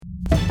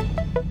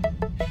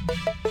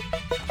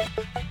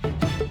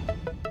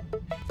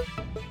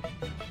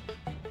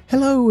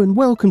Hello and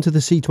welcome to the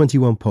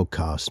C21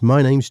 podcast.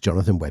 My name's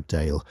Jonathan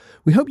Webdale.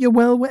 We hope you're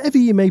well wherever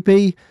you may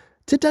be.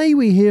 Today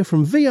we hear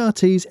from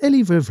VRT's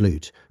Ellie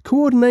Vervloet,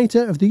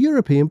 coordinator of the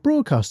European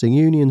Broadcasting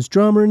Union's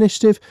Drama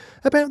Initiative,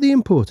 about the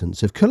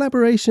importance of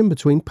collaboration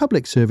between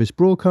public service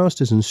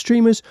broadcasters and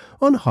streamers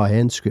on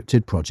high-end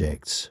scripted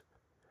projects.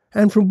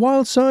 And from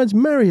Wildside's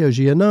Mario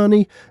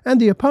Giannani and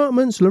The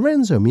Apartment's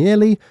Lorenzo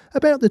Mieli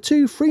about the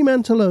two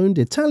Fremantle-owned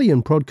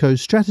Italian Prodco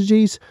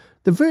strategies,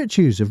 the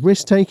virtues of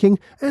risk-taking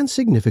and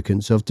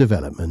significance of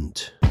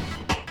development.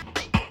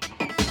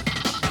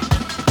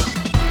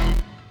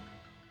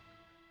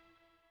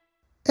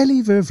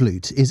 Ellie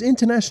Vervloet is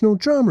International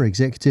Drama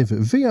Executive at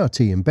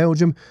VRT in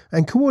Belgium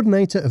and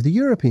coordinator of the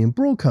European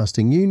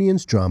Broadcasting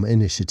Union's Drama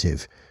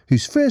Initiative,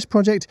 whose first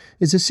project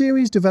is a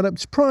series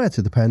developed prior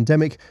to the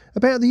pandemic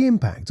about the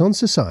impact on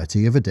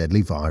society of a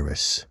deadly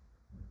virus.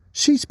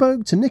 She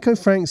spoke to Nico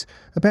Franks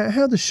about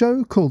how the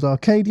show, called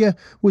Arcadia,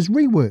 was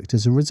reworked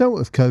as a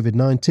result of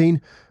COVID-19,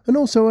 and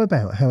also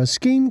about how a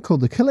scheme called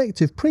the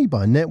Collective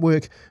Pre-Buy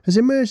Network has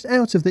emerged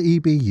out of the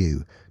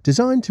EBU,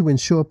 designed to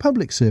ensure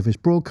public service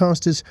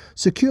broadcasters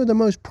secure the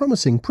most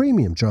promising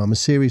premium drama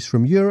series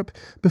from Europe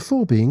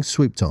before being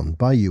swooped on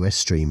by US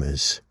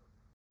streamers.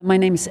 My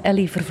name is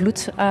Ellie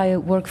Vervloet. I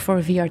work for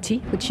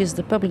VRT, which is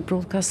the public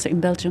broadcaster in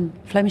Belgium,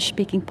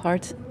 Flemish-speaking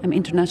part. I'm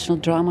international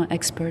drama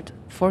expert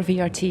for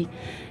VRT,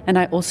 and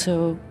I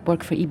also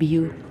work for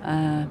EBU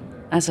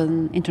as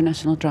an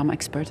international drama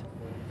expert.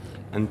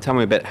 And tell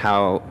me a bit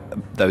how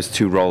those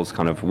two roles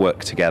kind of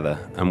work together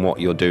and what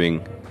you're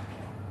doing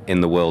in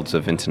the worlds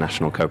of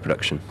international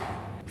co-production.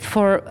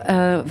 For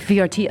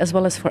VRT as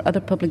well as for other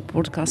public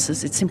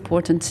broadcasters, it's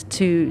important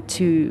to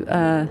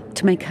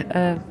make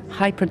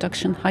high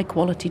production, high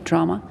quality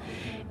drama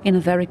in a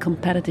very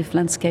competitive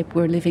landscape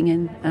we're living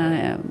in,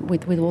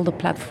 with all the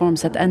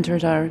platforms that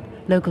entered our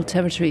local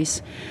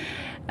territories.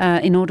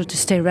 In order to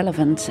stay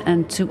relevant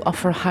and to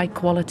offer high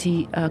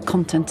quality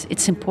content,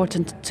 it's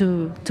important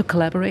to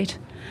collaborate,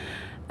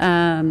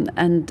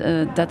 and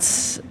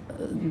that's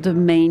the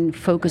main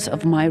focus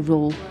of my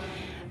role.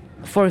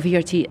 For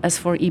VRT as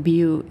for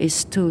EBU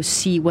is to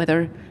see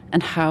whether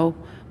and how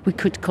we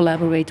could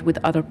collaborate with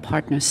other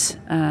partners.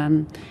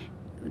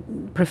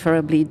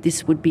 Preferably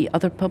this would be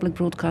other public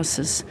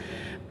broadcasters,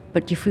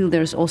 but you feel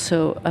there's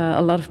also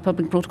a lot of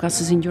public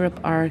broadcasters in Europe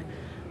are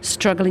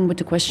struggling with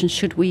the question,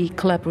 should we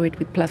collaborate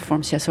with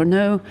platforms, yes or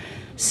no?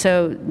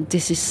 So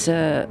this is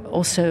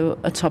also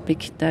a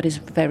topic that is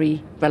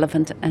very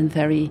relevant and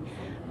very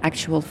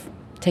actual,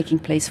 taking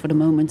place for the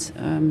moment.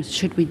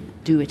 Should we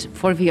do it?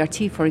 For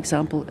VRT, for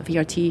example,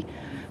 VRT,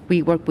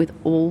 we work with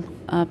all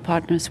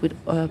partners, with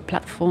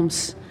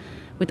platforms,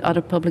 with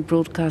other public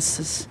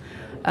broadcasters.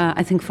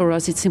 I think for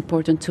us it's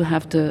important to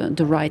have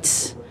the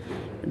rights,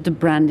 the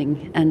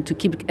branding, and to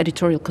keep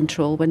editorial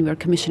control when we are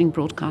commissioning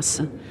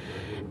broadcaster.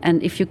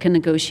 And if you can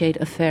negotiate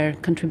a fair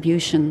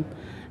contribution,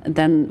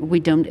 then we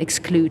don't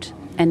exclude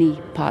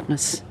any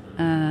partners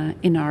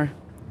in our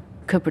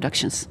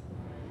co-productions.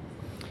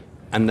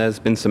 And there's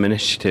been some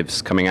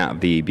initiatives coming out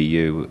of the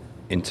EBU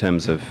in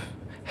terms of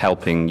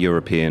helping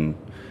European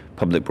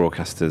public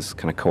broadcasters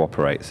kind of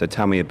cooperate. So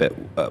tell me a bit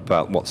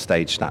about what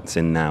stage that's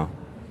in now.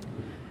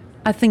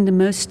 I think the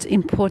most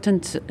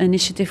important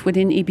initiative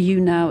within EBU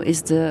now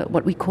is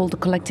what we call the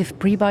Collective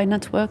Pre-Buy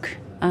Network.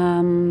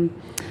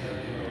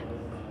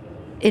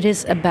 It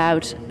is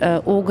about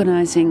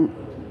organizing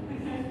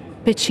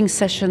pitching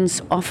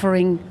sessions,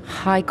 offering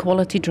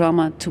high-quality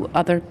drama to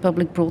other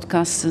public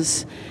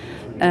broadcasters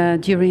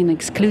during an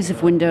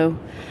exclusive window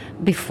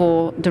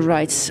before the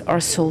rights are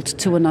sold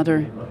to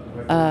another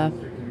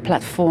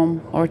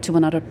platform or to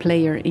another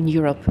player in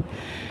Europe.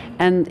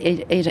 And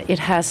it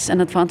has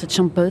an advantage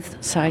on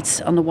both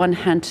sides. On the one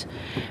hand,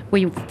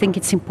 we think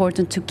it's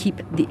important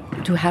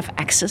to have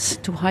access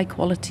to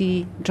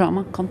high-quality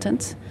drama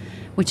content,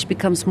 which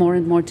becomes more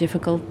and more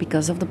difficult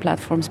because of the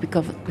platforms,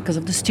 because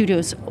of the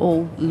studios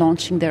all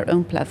launching their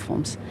own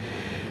platforms.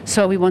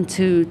 So we want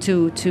to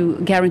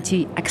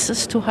guarantee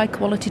access to high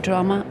quality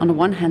drama on the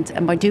one hand,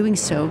 and by doing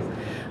so,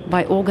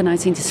 by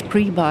organizing these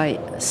pre-buy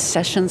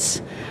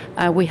sessions,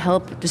 we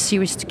help the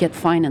series to get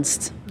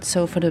financed.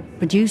 So for the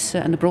producer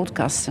and the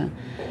broadcaster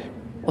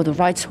or the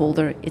rights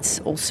holder, it's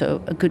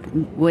also a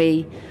good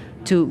way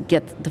to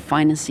get the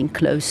financing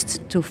closed,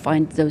 to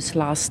find those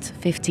last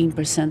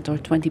 15% or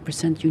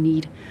 20% you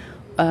need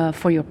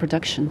for your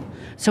production.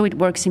 So it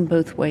works in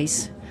both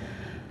ways.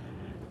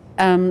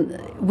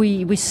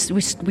 We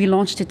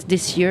launched it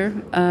this year.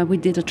 We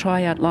did a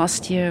tryout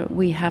last year.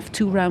 We have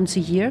 2 rounds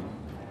a year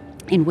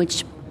in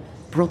which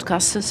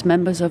broadcasters,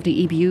 members of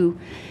the EBU,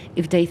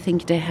 if they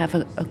think they have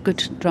a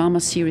good drama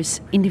series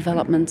in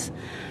development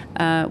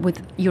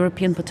with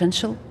European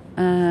potential,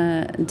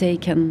 they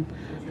can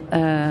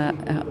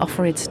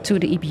offer it to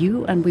the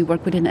EBU, and we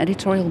work with an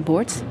editorial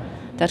board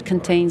that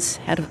contains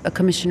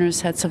commissioners,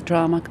 heads of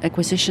drama,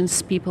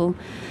 acquisitions people,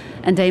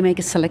 and they make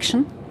a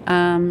selection.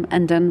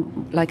 And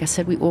then, like I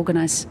said, we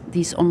organize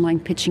these online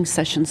pitching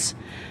sessions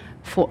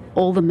for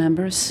all the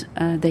members.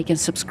 They can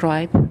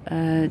subscribe,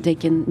 they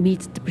can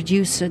meet the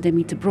producer, they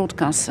meet the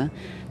broadcaster,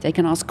 they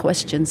can ask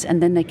questions,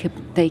 and then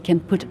they can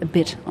put a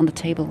bid on the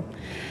table.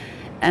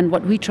 And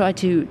what we try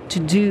to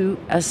do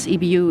as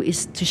EBU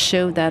is to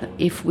show that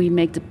if we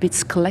make the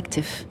bids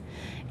collective,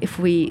 if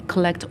we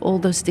collect all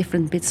those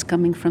different bids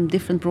coming from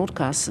different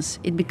broadcasters,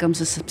 it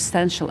becomes a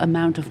substantial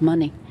amount of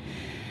money.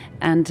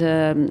 And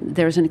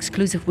there's an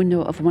exclusive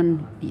window of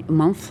 1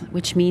 month,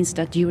 which means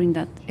that during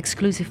that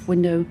exclusive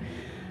window,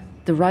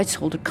 the rights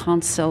holder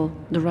can't sell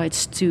the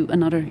rights to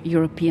another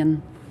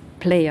European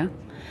player.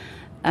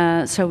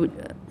 So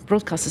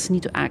broadcasters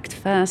need to act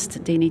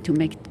fast, they need to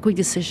make quick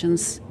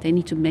decisions, they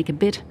need to make a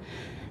bid,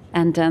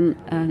 and then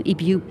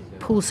EBU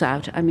pulls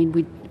out. I mean,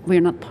 we're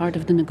not part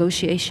of the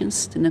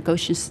negotiations. The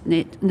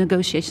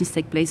negotiations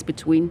take place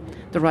between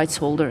the rights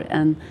holder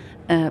and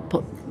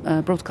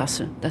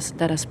broadcaster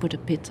that has put a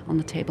bid on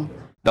the table.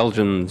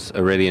 Belgium's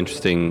a really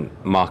interesting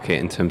market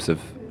in terms of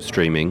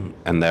streaming,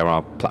 and there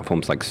are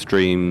platforms like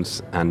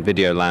Streams and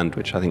Videoland,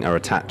 which I think are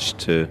attached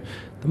to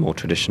the more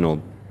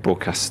traditional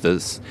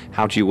broadcasters.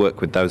 How do you work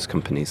with those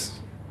companies?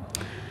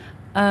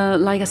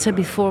 Like I said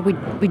before,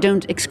 we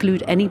don't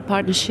exclude any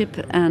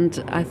partnership,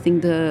 and I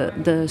think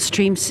the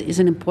Streams is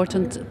an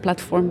important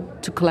platform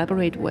to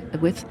collaborate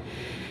with.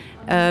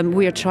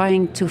 We are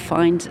trying to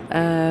find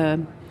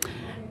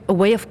a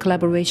way of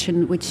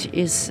collaboration which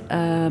is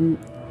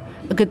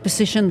a good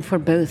position for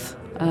both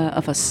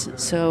of us.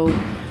 So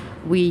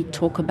we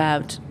talk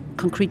about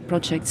concrete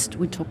projects,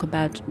 we talk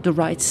about the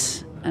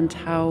rights and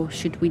how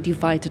should we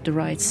divide the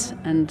rights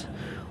and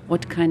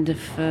what kind of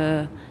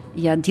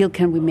deal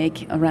can we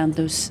make around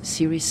those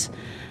series.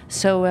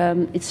 So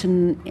it's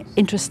an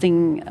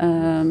interesting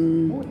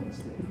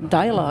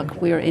dialogue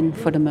we're in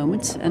for the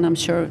moment, and I'm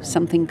sure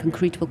something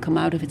concrete will come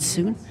out of it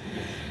soon.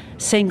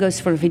 Same goes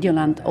for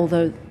Videoland,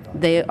 although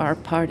they're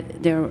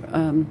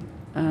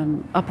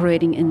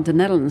operating in the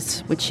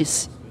Netherlands, which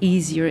is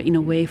easier in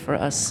a way for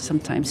us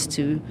sometimes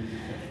to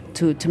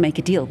make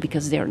a deal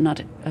because they're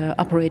not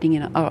operating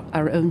in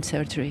our own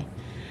territory.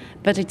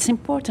 But it's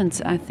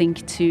important, I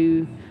think,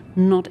 to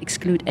not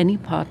exclude any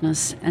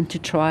partners and to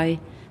try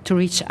to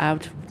reach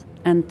out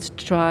and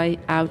try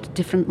out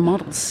different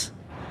models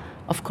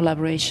of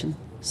collaboration.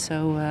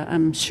 So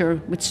I'm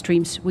sure with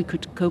Streams we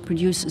could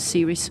co-produce a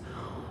series,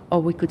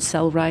 or we could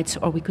sell rights,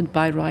 or we could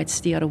buy rights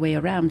the other way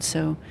around.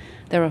 So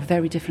there are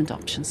very different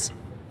options.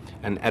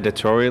 And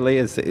editorially,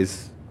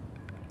 is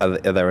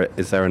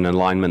there an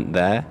alignment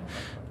there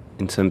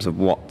in terms of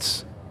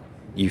what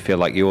you feel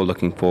like you're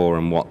looking for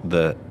and what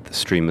the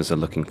streamers are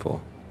looking for?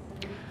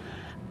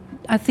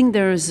 I think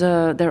there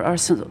are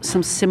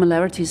some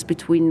similarities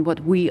between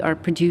what we are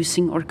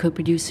producing or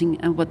co-producing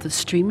and what the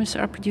streamers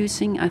are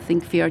producing. I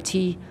think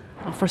VRT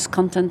offers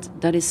content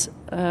that is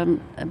a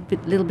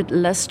little bit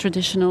less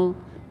traditional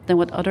than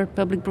what other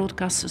public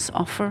broadcasters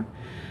offer.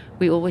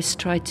 We always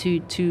try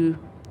to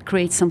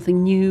create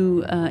something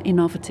new,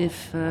 innovative.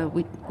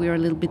 We are a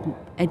little bit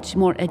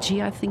more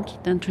edgy, I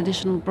think, than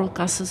traditional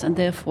broadcasters, and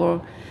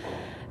therefore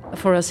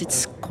for us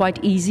it's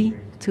quite easy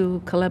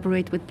to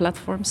collaborate with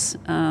platforms.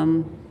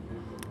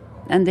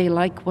 And they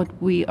like what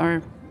we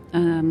are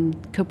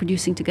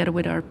co-producing together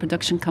with our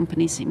production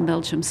companies in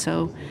Belgium.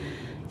 So,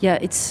 yeah,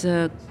 it's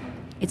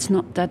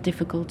not that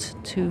difficult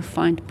to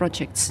find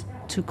projects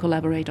to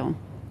collaborate on.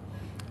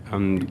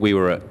 We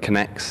were at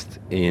Connext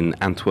in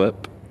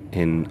Antwerp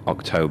in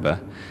October.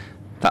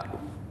 That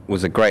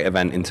was a great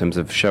event in terms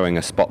of showing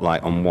a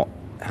spotlight on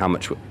how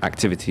much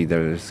activity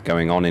there is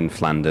going on in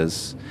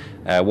Flanders.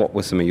 What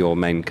were some of your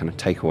main kind of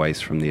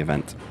takeaways from the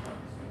event?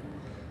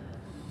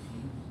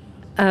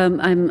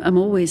 I'm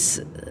always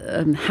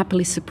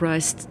happily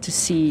surprised to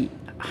see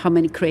how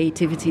many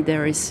creativity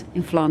there is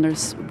in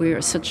Flanders.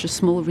 We're such a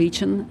small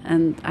region,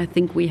 and I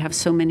think we have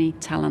so many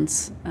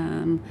talents.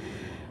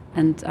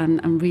 And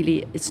I'm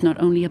really, it's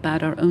not only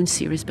about our own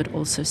series, but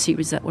also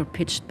series that were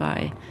pitched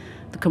by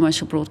the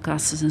commercial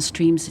broadcasters and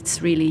Streams.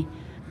 It's really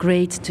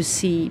great to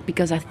see,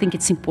 because I think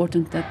it's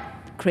important that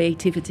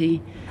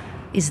creativity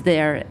is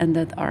there and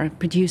that our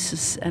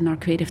producers and our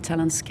creative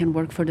talents can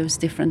work for those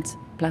different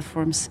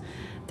platforms.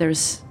 There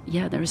is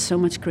so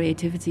much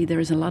creativity. There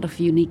is a lot of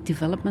unique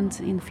development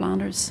in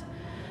Flanders.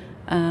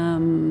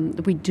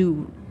 We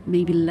do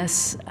maybe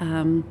less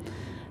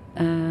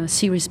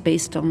series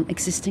based on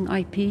existing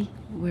IP,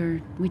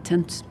 where we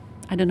tend,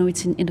 I don't know,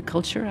 it's in the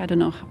culture, I don't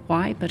know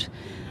why, but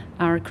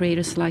our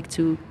creators like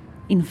to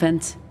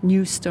invent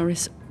new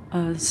stories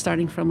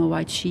starting from a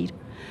white sheet.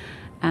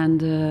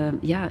 And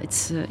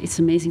it's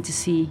amazing to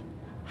see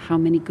how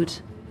many good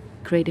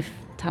creative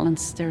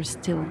talents there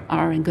still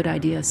are and good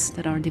ideas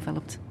that are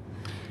developed.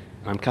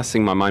 I'm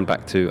casting my mind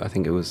back to, I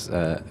think it was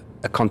a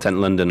Content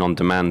London On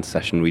Demand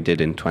session we did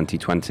in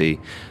 2020,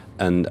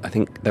 and I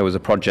think there was a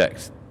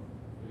project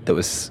that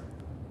was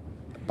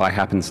by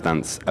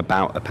happenstance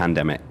about a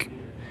pandemic,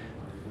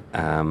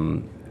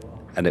 and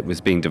it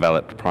was being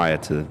developed prior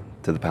to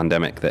the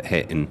pandemic that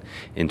hit in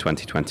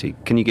 2020.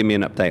 Can you give me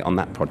an update on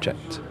that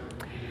project?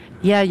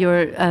 Yeah,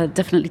 you're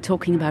definitely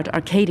talking about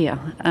Arcadia,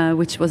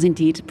 which was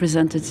indeed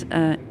presented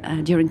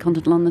during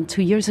Content London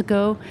 2 years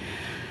ago.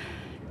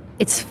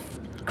 It's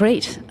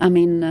great. I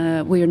mean,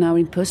 we are now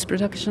in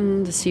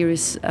post-production. The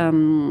series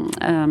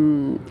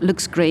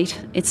looks great.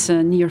 It's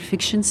a near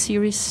fiction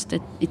series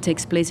that it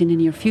takes place in the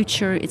near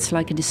future. It's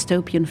like a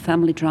dystopian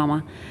family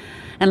drama.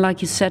 And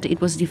like you said,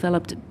 it was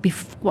developed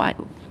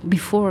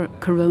before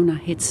Corona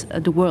hit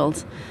the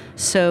world.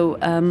 So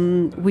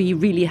we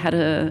really had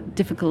it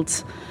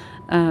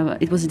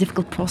was a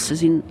difficult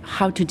process in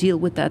how to deal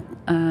with that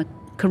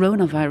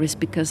coronavirus,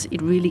 because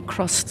it really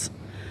crossed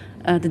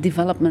the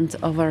development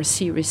of our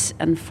series.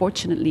 And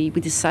fortunately,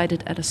 we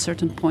decided at a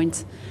certain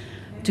point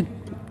to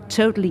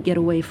totally get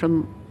away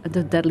from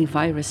the deadly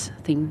virus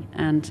thing,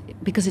 and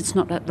because it's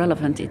not that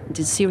relevant.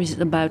 The series is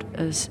about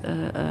a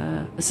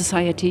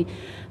society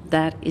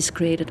that is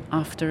created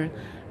after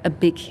a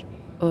big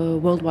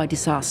worldwide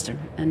disaster,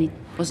 and it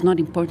was not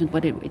important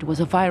whether it was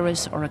a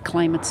virus or a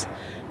climate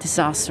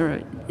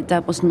disaster.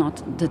 That was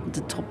not the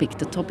topic.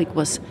 The topic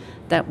was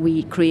that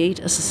we create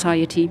a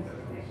society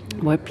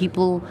where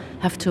people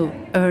have to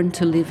earn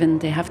to live in.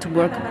 They have to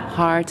work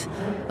hard,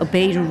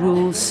 obey the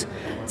rules,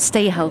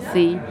 stay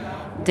healthy.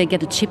 They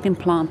get a chip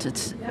implanted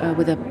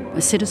with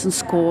a citizen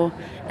score,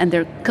 and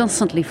they're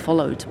constantly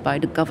followed by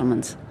the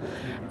government.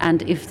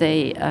 And if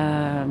they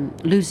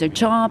lose their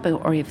job,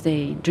 or if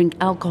they drink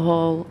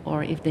alcohol,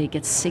 or if they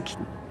get sick,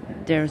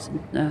 their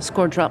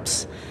score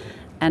drops.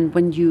 And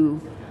when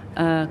you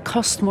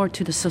cost more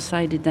to the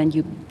society than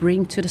you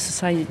bring to the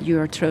society, you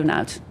are thrown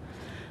out.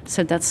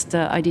 So that's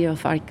the idea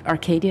of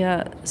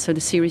Arcadia. So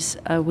the series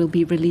will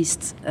be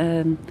released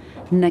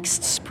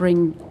next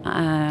spring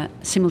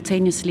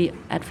simultaneously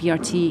at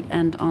VRT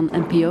and on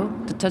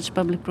NPO, the Dutch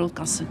public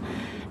broadcaster.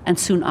 And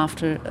soon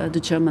after, the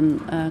German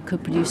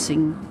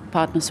co-producing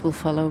partners will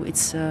follow.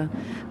 It's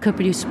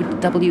co-produced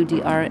with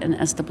WDR and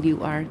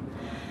SWR.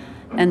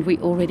 And we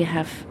already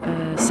have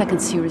second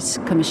series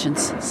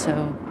commissions.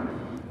 So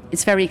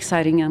it's very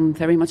exciting. I'm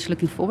very much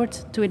looking forward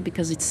to it,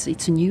 because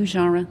it's a new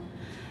genre.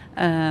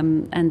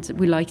 And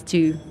we like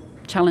to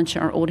challenge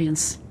our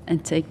audience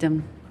and take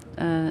them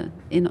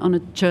on a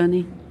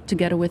journey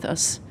together with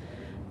us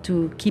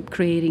to keep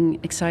creating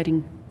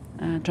exciting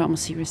drama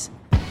series.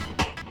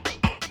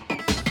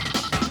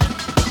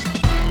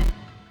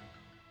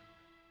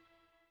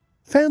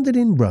 Founded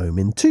in Rome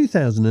in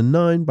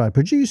 2009 by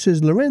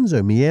producers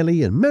Lorenzo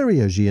Mieli and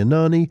Mario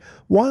Giannani,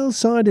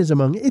 Wildside is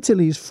among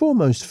Italy's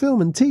foremost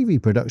film and TV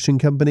production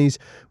companies,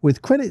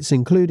 with credits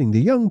including The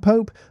Young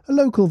Pope, a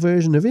local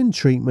version of In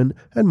Treatment,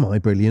 and My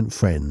Brilliant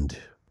Friend.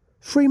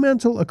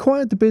 Fremantle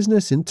acquired the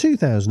business in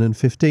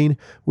 2015,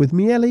 with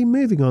Mieli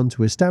moving on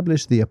to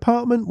establish The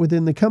Apartment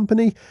within the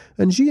company,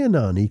 and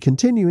Giannani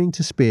continuing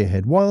to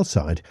spearhead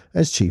Wildside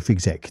as chief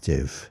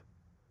executive.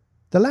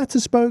 The latter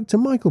spoke to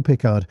Michael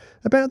Pickard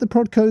about the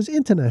Prodco's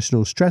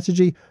international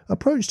strategy,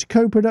 approach to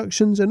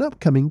co-productions, and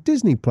upcoming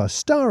Disney Plus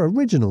star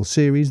original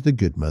series The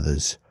Good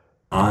Mothers.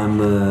 I'm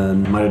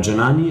Mario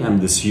Giannani. I'm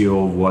the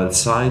CEO of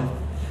Wildside.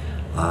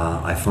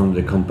 I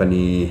founded the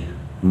company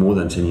more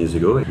than 10 years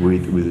ago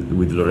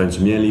with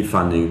Lorenzo Mieli,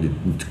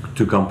 funding the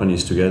two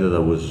companies together.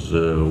 That was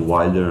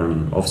Wilder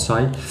and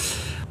Offside.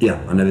 Yeah,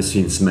 and ever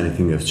since many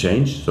things have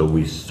changed. So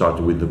we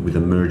started with a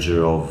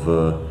merger of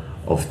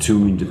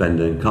two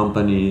independent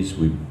companies,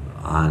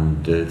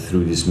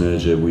 through this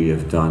merger we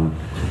have done.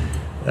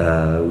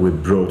 We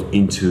brought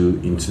into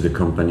the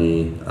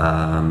company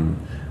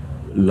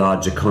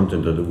larger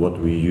content than what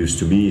we used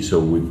to be. So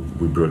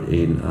we brought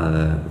in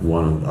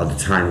one of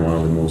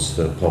the most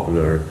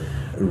popular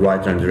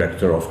writer and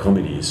director of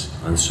comedies,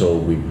 and so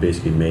we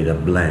basically made a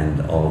blend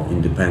of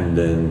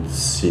independent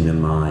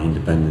cinema,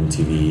 independent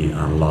TV,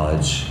 and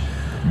large.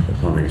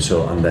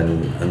 So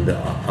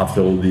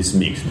after all this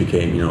mix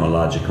became a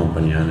larger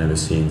company, and ever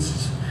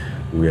since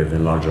we have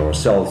enlarged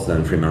ourselves.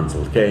 Then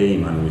Fremantle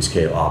came, and we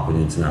scale up with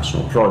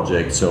international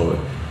projects. So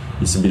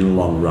it's been a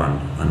long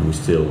run, and we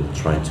still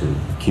try to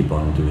keep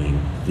on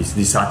doing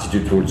this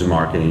attitude towards the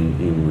market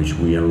in which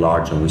we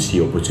enlarge and we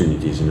see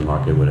opportunities in the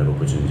market wherever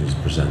opportunities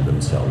present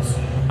themselves.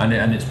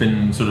 And it's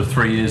been sort of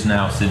 3 years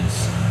now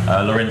since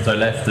Lorenzo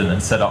left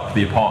and set up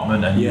The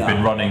Apartment, and you've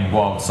been running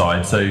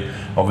Wildside. So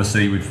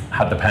obviously we've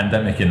had the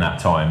pandemic in that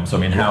time. So I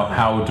mean,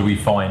 how do we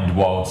find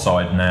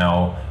Wildside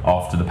now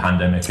after the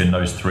pandemic in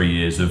those 3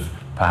 years of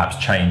perhaps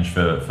change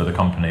for the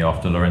company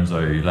after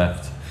Lorenzo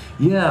left?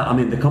 Yeah, I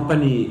mean, the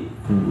company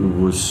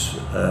was,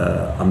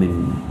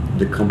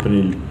 the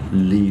company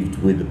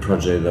lived with the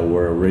project that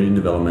were already in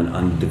development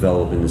and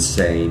developed in the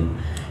same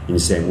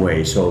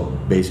way. So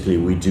basically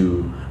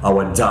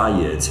our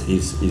diet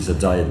is a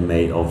diet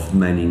made of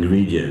many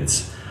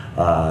ingredients.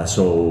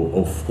 So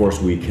of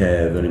course we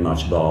care very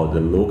much about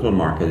the local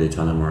market, the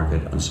Italian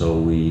market, and so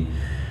we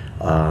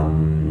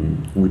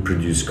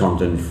produce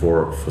content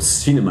for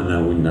cinema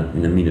now. In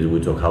a minute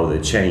we'll talk how they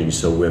change.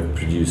 So we have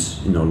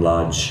produced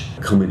large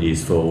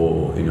comedies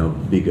for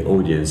big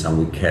audience, and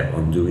we kept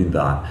on doing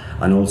that.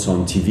 And also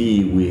on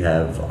TV we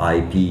have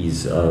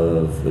IPs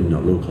of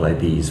local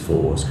IPs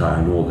for Sky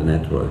and all the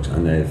networks,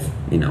 and they've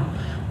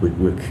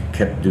we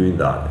kept doing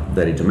that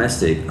very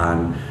domestic,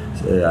 and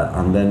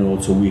then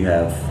also we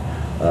have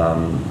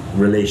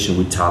relation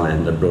with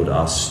talent that brought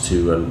us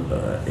to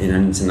in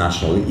an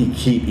international.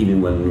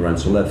 Even when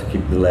Lorenzo left,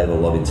 keep the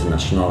level of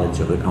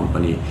internationality of the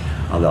company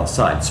on that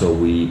side. So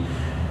we,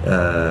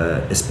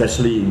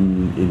 especially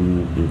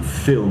in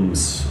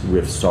films, we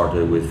have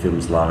started with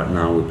films like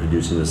now we're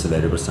producing the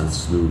Saverio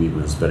Costanzo's movie, it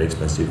was a very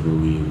expensive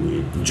movie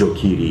with Joe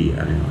Keery,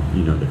 and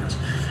you know the cast.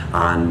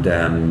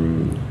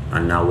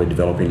 And now we're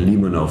developing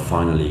Limonov.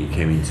 Finally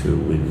came into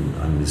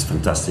this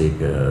fantastic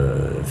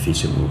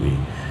feature movie.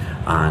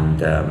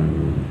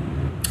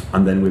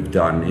 And then we've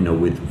done,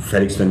 with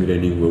Felix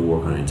Vengurening, we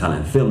work on an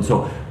Italian film.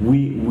 So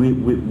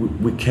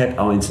we kept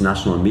our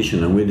international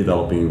ambition, and we're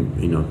developing,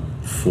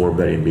 4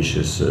 very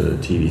ambitious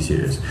TV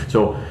series.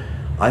 So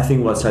I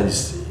think Wildside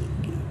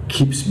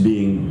keeps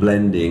being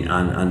blending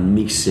and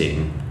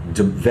mixing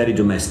very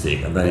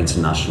domestic and very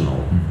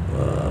international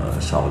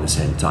stuff at the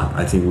same time.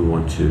 I think we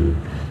want to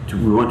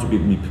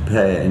be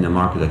prepared in a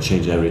market that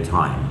changes every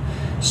time.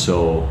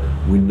 So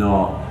we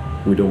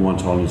don't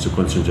want only to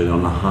concentrate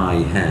on the high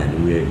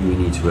end. We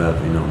need to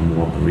have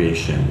more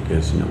variation,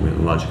 because we're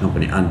a large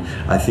company, and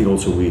I think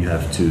also we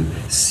have to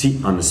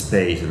sit on the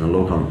space in the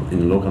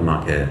local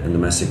market and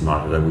domestic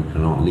market that we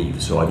cannot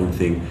leave. So I don't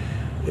think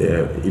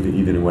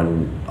even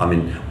when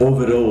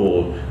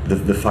overall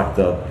the fact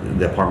that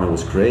the apartment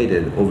was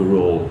created,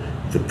 overall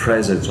the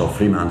presence of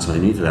Fremantle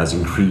in Italy has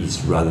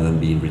increased rather than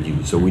being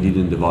reduced. So we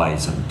didn't divide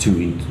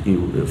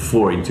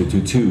 4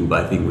 into 2,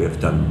 but I think we have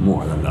done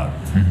more than that.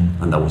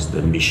 Mm-hmm. And that was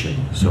the mission.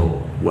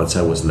 So once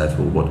I was left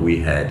with what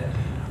we had,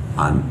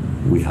 and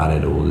we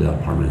had all the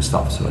apartment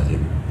stuff. So I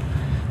think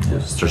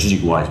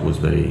strategic-wise was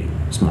very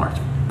smart.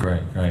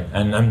 Great.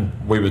 And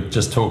we were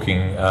just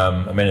talking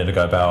a minute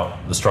ago about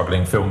the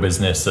struggling film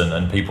business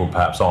and people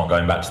perhaps aren't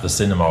going back to the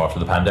cinema after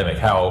the pandemic.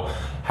 How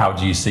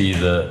do you see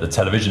the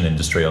television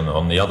industry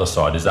on the other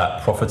side? Is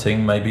that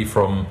profiting maybe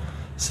from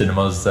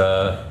cinema's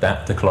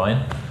that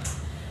decline?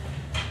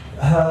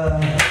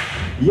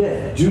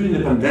 During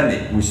the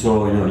pandemic we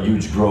saw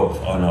huge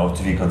growth on our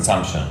TV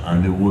consumption,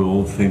 and we were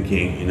all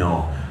thinking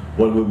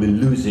what we'll be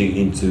losing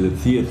into the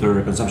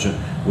theater consumption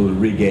will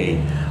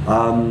regain.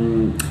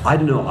 I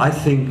don't know. I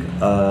think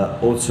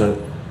also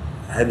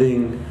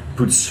having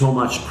put so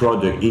much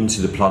product into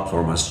the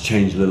platform has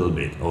changed a little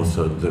bit.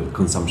 Also the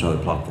consumption of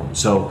the platform.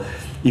 So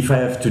if I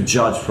have to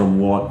judge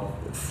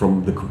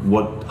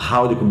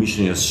how the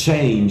commissioning has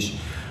changed,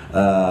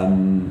 I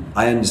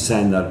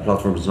understand that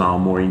platforms now are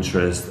more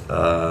interested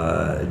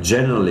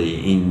generally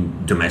in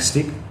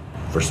domestic,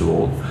 first of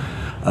all.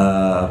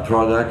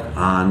 Product,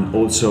 and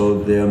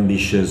also they're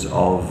ambitious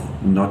of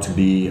not to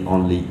be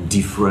only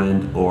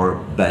different or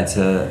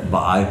better,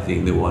 but I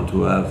think they want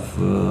to have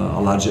a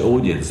larger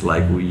audience,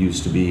 like we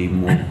used to be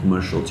more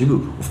commercial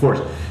TV. Of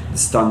course, the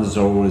standards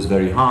are always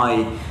very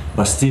high,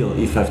 but still,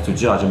 if I have to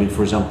judge,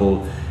 for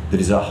example, there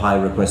is a high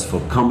request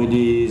for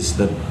comedies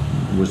that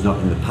was not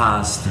in the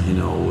past,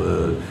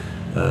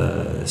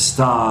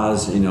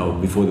 stars,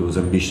 before there was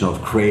ambition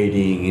of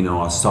creating, a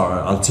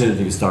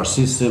alternative star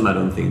system. I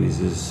don't think this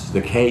is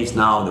the case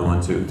now. They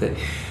want to take,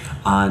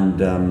 and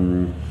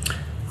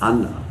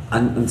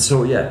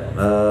so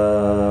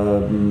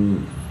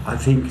I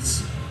think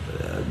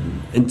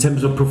in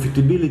terms of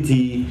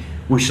profitability,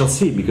 we shall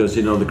see, because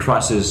the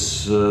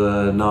crisis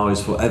now is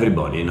for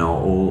everybody.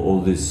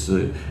 All this.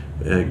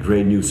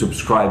 Great new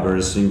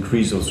subscribers,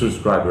 increase of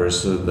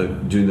subscribers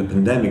during the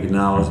pandemic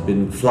now has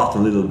been flat a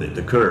little bit,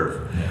 the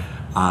curve,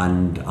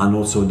 and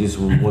also this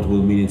what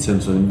will mean in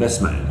terms of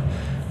investment.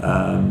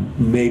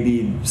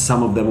 Maybe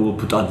some of them will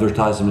put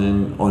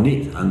advertisement on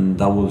it, and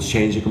that will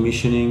change the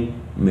commissioning.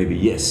 Maybe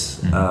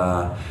yes.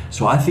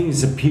 So I think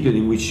it's a period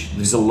in which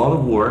there's a lot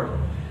of work.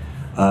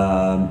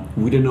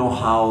 We don't know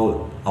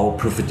how our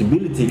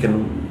profitability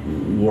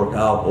can work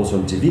out also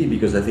on TV,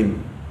 because I think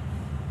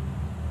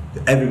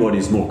everybody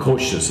is more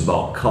cautious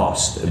about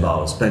cost,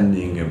 about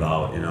spending,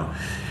 about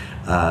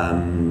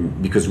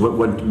because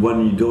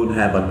when you don't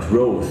have a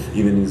growth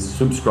even in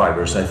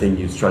subscribers, I think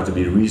you try to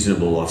be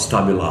reasonable or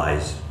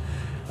stabilize,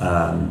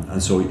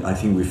 and so I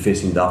think we're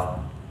facing that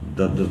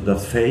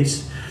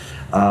phase.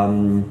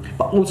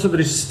 But also there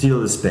is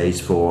still a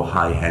space for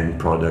high-end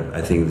product.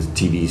 I think the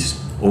TV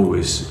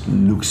always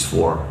looks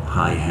for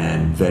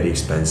high-end, very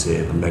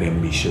expensive and very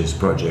ambitious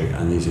project,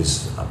 and this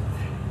is a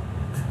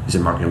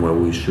market where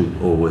we should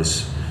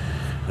always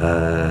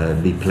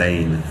be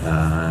playing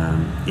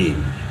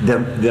in.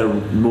 They're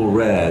more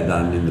rare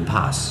than in the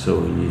past, so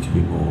we need to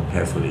be more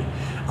carefully.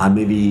 And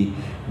maybe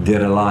they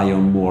rely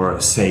on more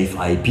safe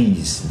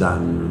IPs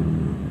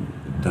than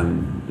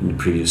in the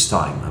previous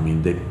time.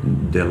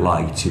 They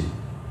like to.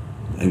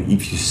 And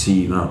if you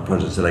see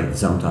projects like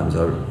sometimes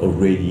are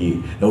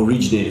already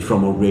originated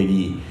from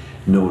already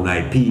known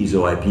IPs,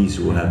 or IPs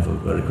who have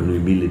a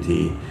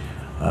recognizability.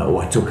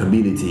 Or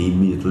talkability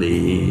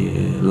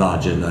immediately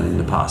larger than in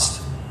the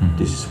past.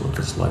 This is what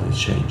has slightly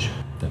changed.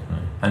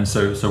 Definitely. And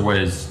so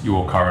where's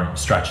your current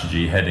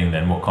strategy heading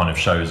then? What kind of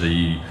shows are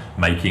you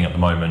making at the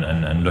moment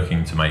and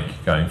looking to make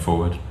going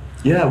forward?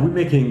 Yeah, we're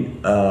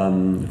making,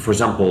 for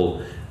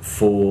example,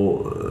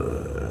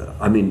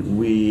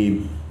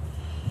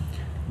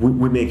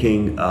 we're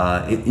making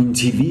in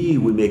TV.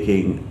 We're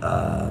making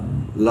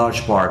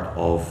large part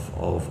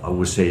of I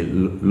would say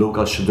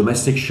local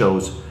domestic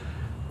shows,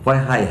 quite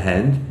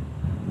high-end,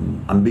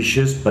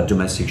 ambitious but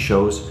domestic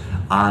shows,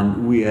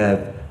 and we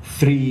have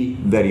 3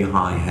 very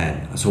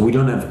high-end. So we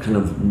don't have kind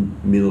of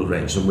middle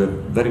range. So we're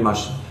very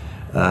much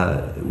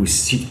we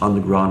sit on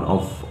the ground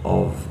of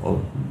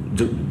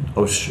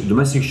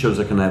domestic shows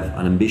that can have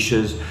an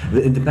ambitious.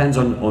 It depends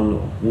on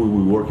who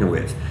we're working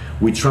with.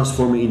 We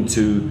transform it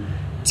into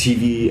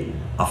TV,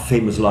 a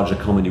famous larger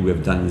comedy we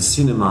have done in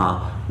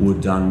cinema,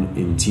 we've done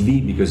in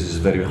TV because it's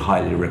very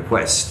highly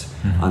requested,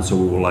 and so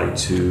we would like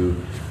to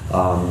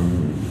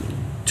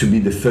be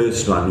the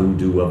first one who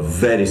do a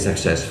very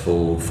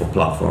successful for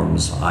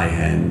platforms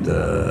high-end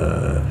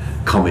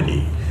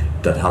comedy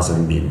that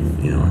hasn't been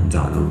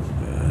done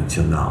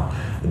until now.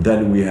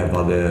 Then we have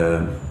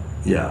other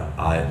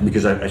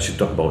because I should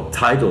talk about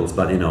titles,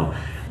 but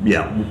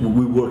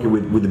we're working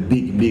with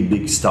the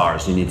big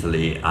stars in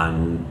Italy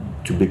and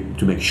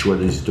to make sure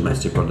that this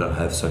domestic product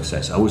have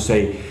success. I would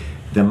say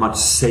they're much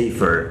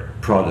safer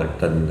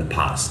product than in the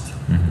past,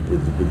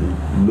 with the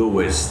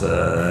lowest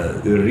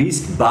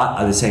risk, but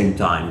at the same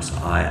time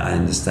I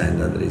understand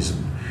that there is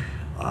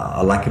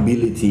a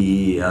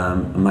likability, a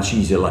much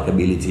easier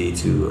likability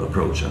to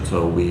approach, and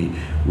so we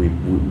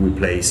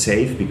play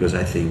safe because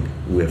I think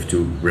we have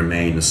to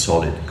remain a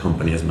solid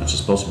company as much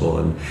as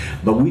possible.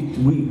 But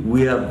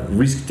we are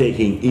risk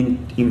taking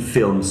in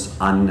films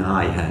and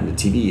high-end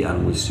TV,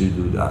 and we still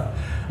do that.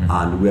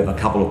 And we have a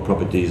couple of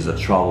properties that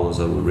travels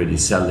are already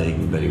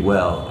selling very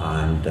well,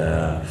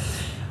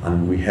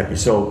 and we're happy.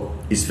 So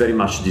it's very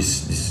much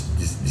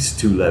these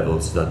 2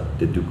 levels that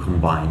they do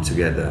combine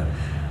together.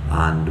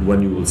 And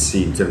when you will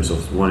see, in terms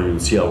of when you will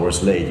see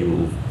Hours Late, you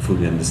will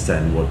fully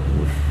understand what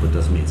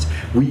that means.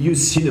 We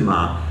use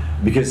cinema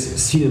because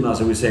cinema, as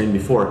I was saying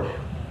before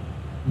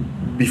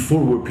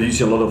we're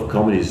producing a lot of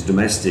comedies,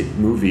 domestic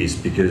movies,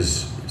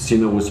 because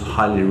cinema was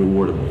highly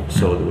rewardable,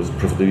 so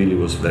profitability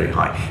was very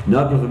high.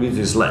 Now profitability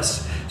is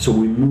less, so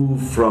we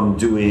move from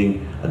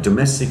doing a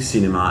domestic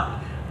cinema.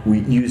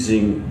 We're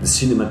using the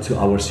cinema to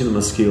our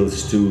cinema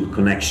skills to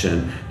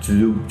connection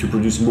to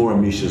produce more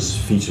ambitious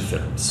feature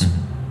films.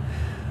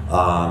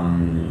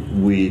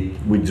 We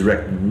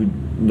direct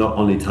not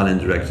only Italian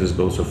directors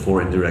but also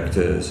foreign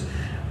directors,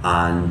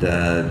 and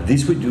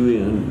this we're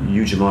doing a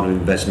huge amount of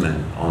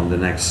investment on the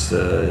next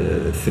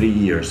 3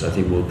 years. I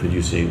think we're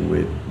producing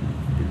with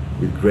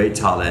great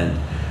talent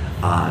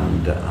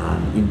and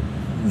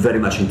very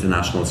much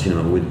international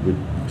cinema with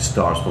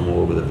stars from all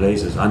over the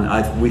places,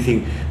 and we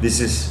think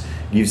this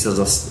gives us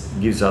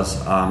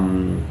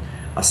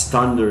a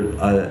standard.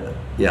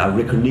 A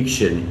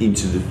recognition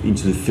into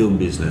the film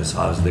business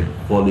as the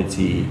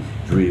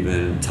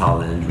quality-driven,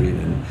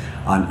 talent-driven,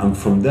 and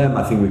from them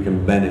I think we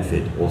can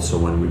benefit also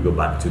when we go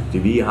back to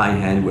TV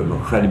high-end. We're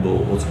more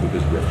credible also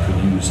because we have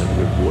produced and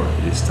we've worked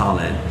with this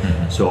talent.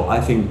 So I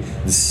think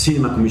the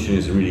cinema commission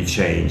has really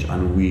changed,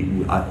 and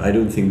I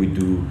don't think we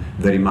do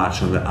very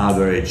much on the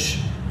average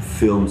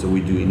films that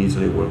we do in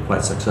Italy. We're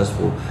quite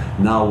successful.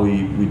 Now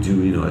we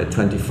do a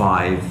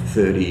 25,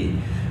 30,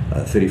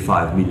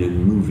 35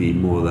 million movie,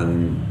 more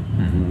than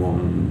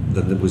one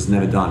that was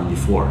never done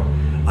before,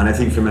 and I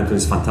think Fremantle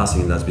is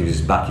fantastic in that because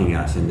it's backing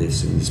us in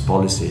this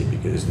policy,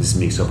 because this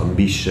mix of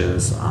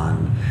ambitions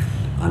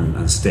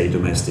and stay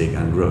domestic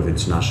and growth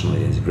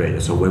internationally is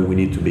great. So when we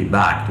need to be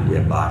backed, we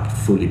are backed,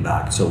 fully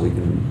backed, so we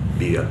can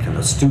be a kind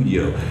of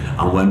studio,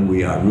 and when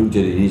we are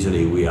rooted in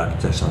Italy, we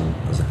act as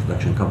a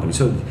production company.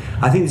 So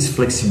I think this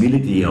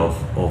flexibility of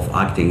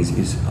acting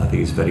is I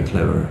think is very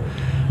clever,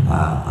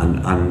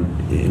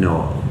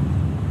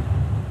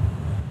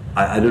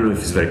 I don't know if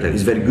it's very clear.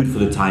 It's very good for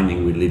the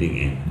timing we're living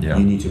in. Yeah.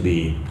 You need to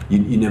be.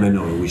 You never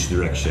know which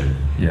direction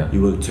you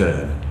will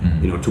turn.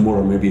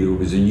 Tomorrow maybe there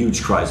was a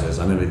huge crisis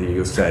and everything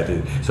you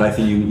said. So I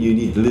think you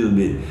need a little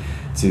bit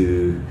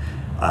to.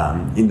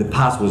 In the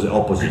past was the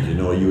opposite.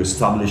 You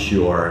establish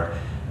your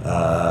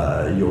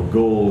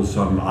goals.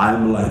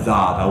 I'm like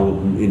that. I will.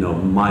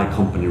 My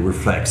company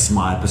reflects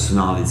my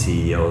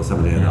personality or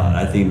something like that.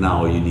 I think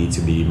now you need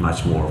to be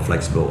much more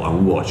flexible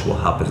and watch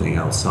what's happening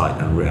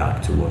outside and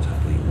react to what's happening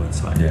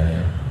outside.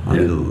 A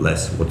little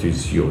less what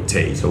is your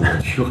taste or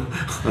what your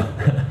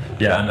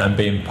and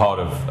being part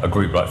of a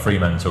group like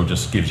Fremantle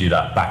just gives you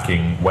that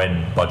backing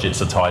when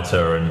budgets are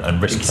tighter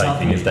and risk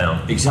taking is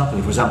down.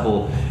 Exactly. For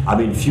example,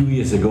 a few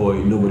years ago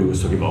nobody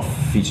was talking about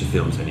feature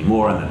films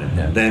anymore, and then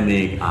the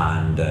pandemic,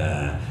 and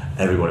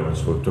everybody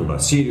was talking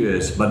about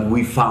serious, but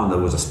we found there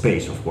was a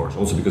space, of course,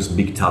 also because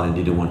big talent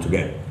didn't want to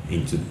get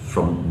into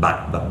from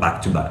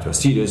back to a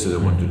series, so they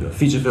wanted to do a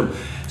feature film.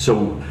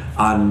 So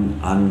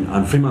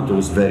and Fremantle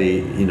was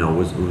very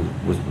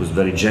was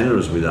very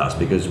generous with us,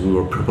 because we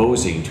were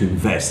proposing to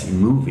invest in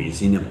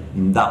movies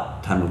in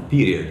that time of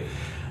period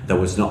that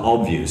was not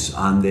obvious,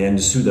 and they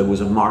understood there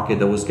was a market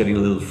that was getting a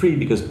little free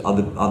because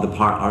other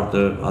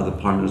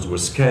partners were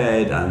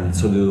scared, and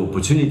so the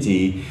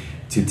opportunity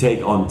to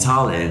take on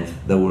talent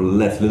that were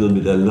left a little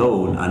bit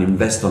alone and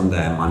invest on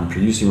them and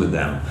producing with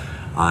them.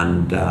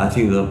 And I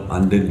think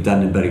they've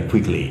done it very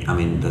quickly. I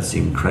mean, that's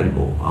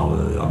incredible how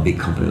a big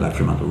company like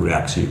Fremantle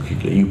reacts to you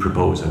quickly. You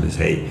propose and they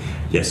say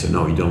yes or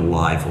no. You don't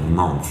lie for a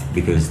month,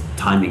 because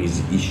timing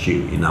is the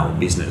issue in our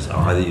business.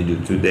 Either you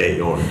do it today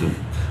or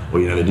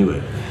you never do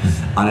it.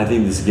 And I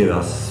think this gives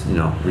us,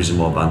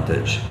 reasonable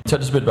advantage. Tell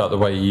us a bit about the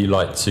way you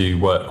like to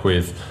work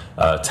with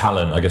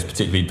talent, I guess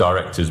particularly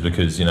directors,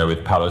 because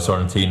with Paolo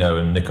Sorrentino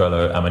and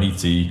Niccolo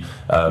Amaniti,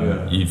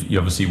 you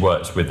obviously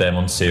worked with them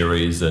on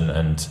series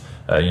and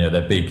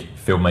they're big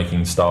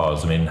filmmaking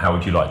stars. I mean, how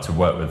would you like to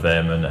work with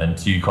them, and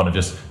do you kind of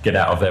just get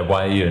out of their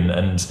way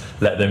and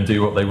let them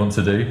do what they want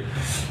to do?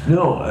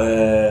 No,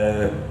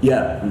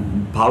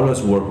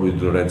 Paolo's worked with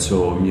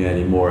Lorenzo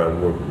Mieli more. I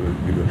work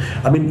with,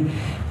 I mean,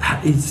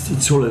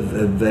 it's sort of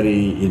a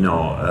very,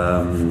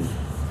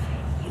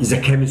 it's a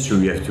chemistry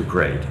we have to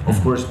create.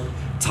 Of course,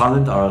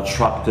 talent are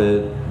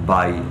attracted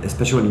by,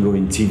 especially when you go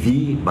in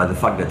TV, by the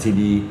fact that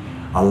TV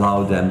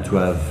allow them to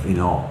have,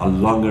 a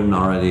longer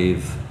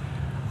narrative,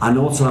 and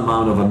also an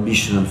amount of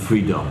ambition and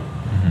freedom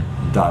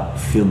that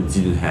film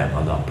didn't have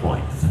at that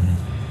point.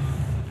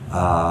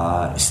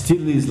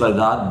 Still is like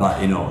that, but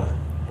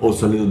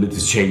also a little bit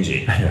is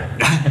changing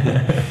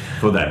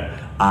for them.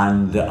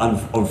 And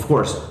of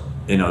course,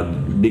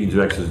 big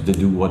directors, they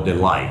do what they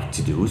like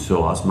to do.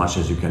 So as much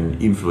as you can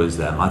influence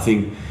them, I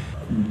think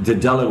the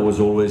dialogue was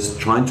always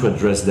trying to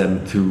address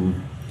them to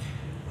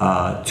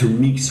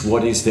mix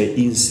what is their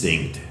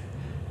instinct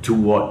to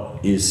what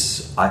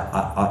is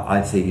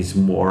I think is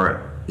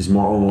more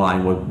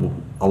online, what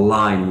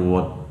aligned with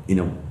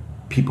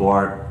what people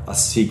are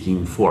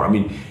seeking for. I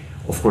mean,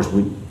 of course,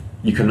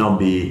 you cannot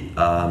be.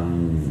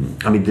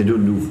 They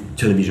don't do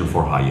television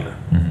for hire,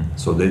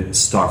 so they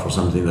start for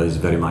something that is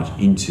very much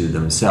into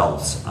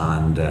themselves,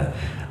 and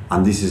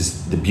this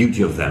is the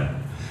beauty of them.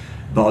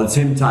 But at the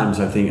same time,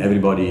 I think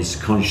everybody is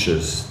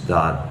conscious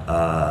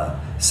that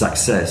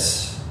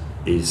success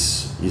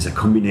is a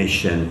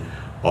combination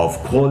of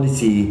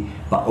quality,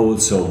 but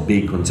also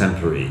being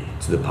contemporary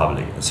to the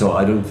public. So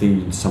I don't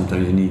think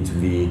sometimes you need to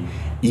be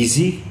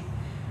easy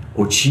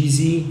or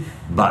cheesy,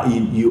 but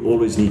you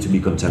always need to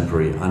be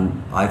contemporary.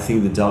 And I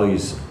think the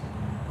dialogue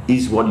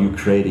is what you're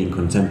creating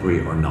contemporary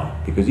or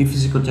not. Because if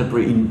it's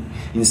contemporary,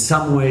 in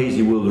some ways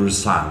it will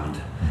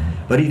resound.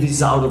 But if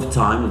it's out of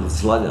time,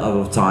 slightly out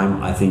of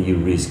time, I think you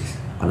risk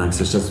an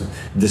success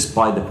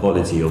despite the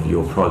quality of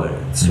your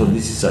product. So I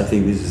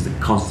think this is the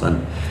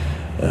constant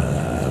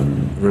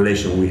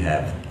relation we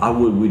have. How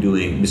are we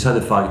doing? Besides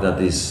the fact that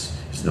this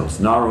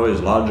scenario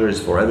is larger, it's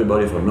for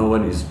everybody, for no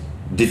one, is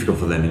difficult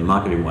for them in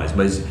marketing wise.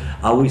 But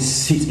are we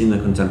sit in the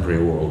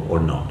contemporary world or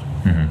not?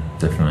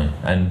 Definitely.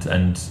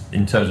 And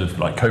in terms of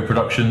like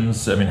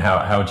co-productions, I mean,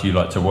 how do you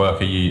like to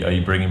work? Are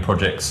you bringing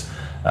projects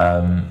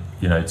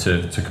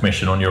to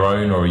commission on your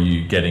own, or are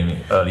you getting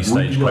early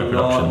stage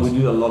co-productions? We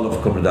do a lot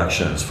of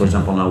co-productions. For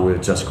example, now we're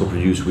just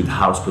co-produced with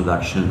House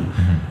Production,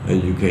 a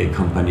UK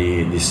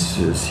company. This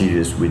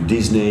series with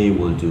Disney.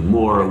 We'll do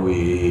more.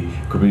 We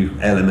co-produce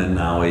Element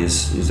now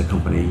is a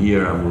company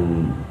here,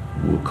 and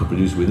we'll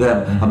co-produce with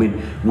them. I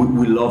mean,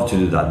 we love to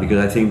do that,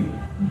 because I think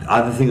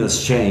other thing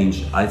that's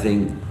changed. I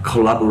think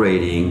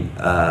collaborating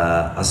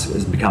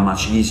has become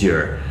much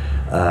easier.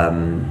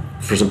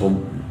 For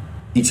example,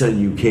 Italy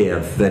and UK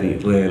have very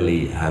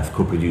rarely have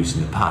co-produced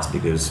in the past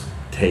because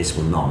taste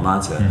will not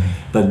matter.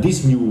 But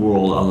this new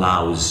world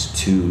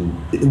allows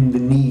in the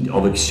need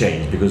of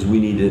exchange, because we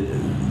need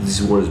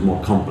this world is more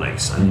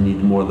complex and you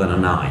need more than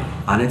an eye.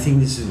 And I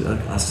think this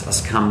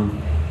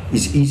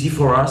is easy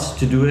for us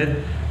to do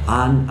it,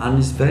 and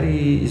it's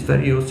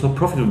very also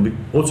profitable.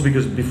 Also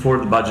because before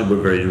the budget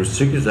were very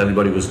restricted,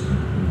 everybody was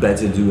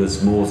better to do a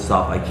small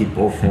stuff I keep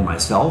all for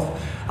myself.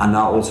 And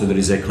now also there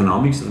is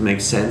economics that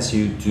makes sense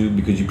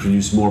because you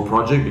produce more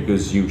project,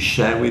 because you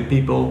share with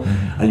people,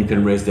 and you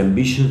can raise the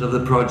ambitions of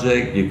the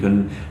project. You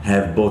can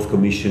have both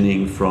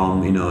commissioning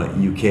from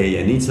UK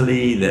and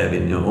Italy. They have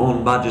your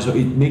own budget, so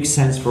it makes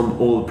sense from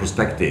all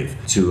perspective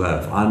to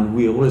have. And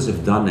we always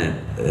have done it.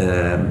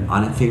 And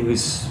I think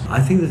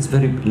that's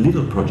very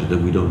little project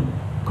that we don't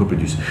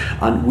co-produce.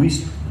 And we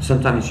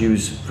sometimes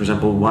use, for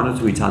example, one or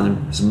two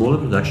Italian smaller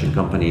production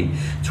company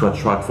to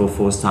attract for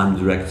first-time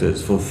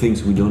directors for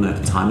things we don't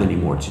have time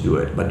anymore to do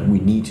it, but we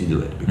need to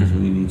do it because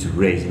we need to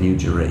raise a new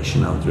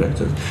generation of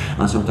directors.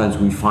 And sometimes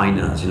we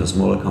finance a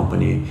smaller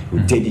company who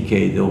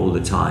dedicate all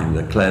the time,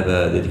 they're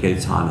clever,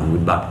 dedicated time, and we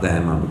back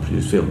them and we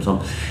produce films.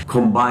 So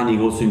combining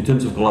also in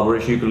terms of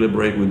collaboration, you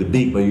collaborate with the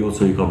big, but you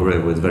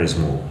collaborate with very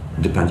small.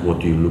 Depends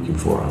what you're looking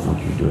for and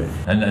what you're doing.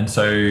 And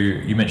so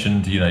you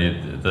mentioned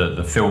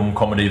the film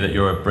comedy that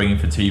you're bringing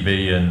for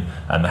TV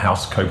and the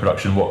House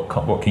co-production. What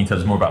can you tell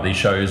us more about these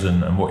shows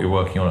and what you're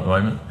working on at the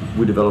moment?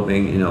 We're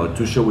developing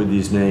 2 shows with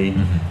Disney,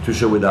 2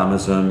 shows with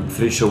Amazon,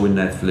 3 shows with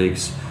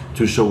Netflix,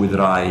 2 shows with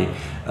Rai.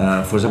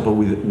 For example,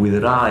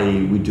 with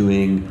Rai, we're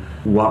doing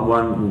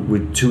one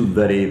with 2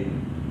 very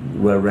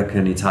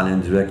well-reckoned Italian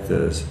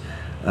directors.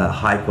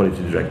 high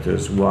quality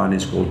directors. One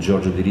is called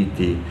Giorgio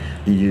Diritti.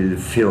 He did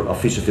a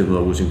feature film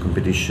that was in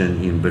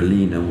competition in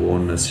Berlin and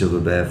won a Silver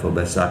Bear for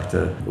Best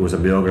Actor. It was a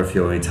biography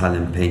of an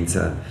Italian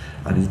painter,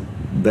 and he's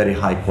very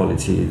high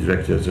quality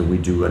directors. And we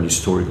do an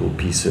historical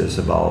pieces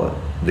about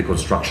the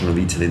construction of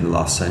Italy in the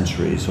last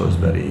century. So it's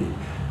very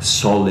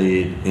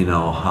solid,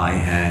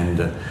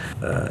 high-end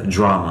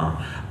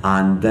drama.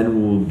 And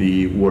then we'll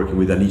be working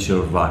with Alice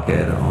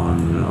Rohrwacher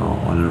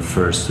on her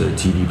first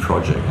TV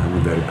project, and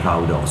we're very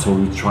proud of. So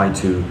we try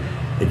to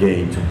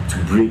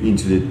bring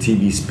into the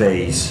TV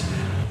space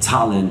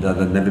talent that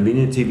have never been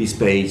in TV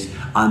space,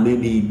 and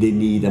maybe they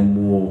need a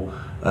more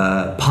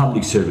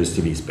public service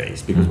TV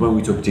space. Because when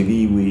we talk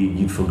TV, we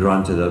give for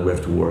granted that we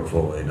have to work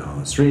for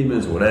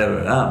streamers,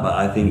 whatever. But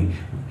I think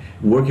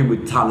working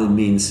with talent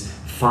means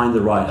find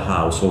the right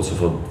house also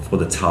for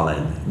the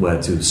talent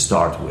where to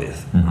start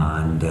with.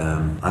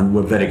 And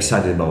we're very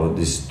excited about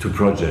these two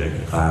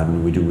projects,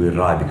 and we do it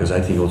right, because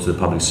I think also the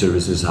public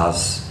services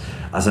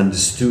has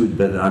understood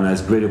and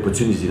has great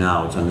opportunity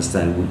now to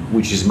understand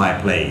which is my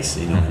place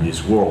in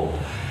this world,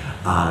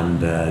 and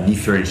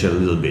differentiate a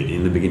little bit.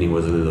 In the beginning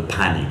was a little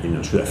panic,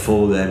 should I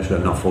follow them, should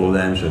I not follow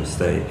them, should I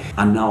stay?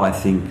 And now I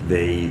think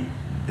they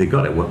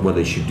got it, what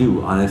they should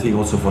do. And I think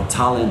also for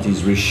talent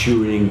is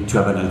reassuring to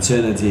have an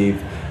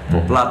alternative for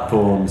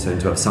platforms,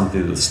 and to have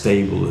something that's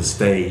stable, a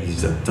stage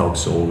that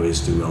talks always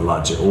to a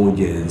larger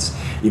audience,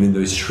 even though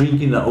it's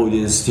shrinking, the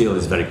audience still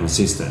is very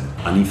consistent.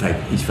 And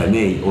if I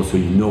may, also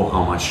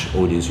how much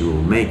audience you're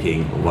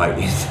making,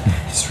 why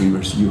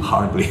streamers, you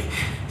hardly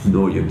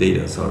know your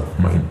data, so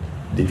quite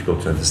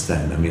difficult to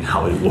understand,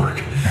 how it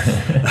works.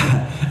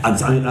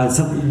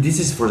 and this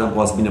is, for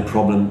example, has been a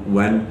problem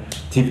when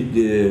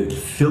the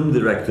film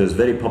directors,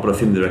 very popular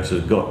film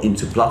directors, got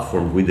into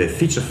platform with their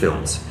feature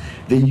films.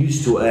 They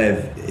used to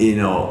have,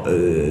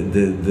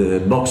 the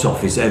box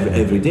office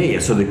every day,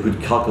 so they could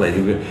calculate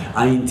it.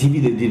 And in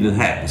TV, they didn't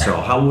have. So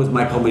how was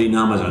my comedy in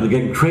Amazon? They're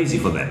getting crazy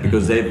for that,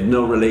 because they have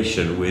no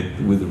relation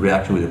with the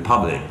reaction with the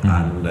public.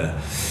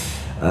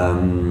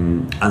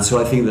 And so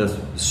I think that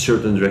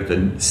certain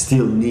directors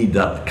still need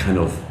that kind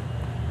of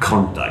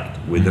contact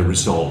with the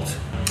result.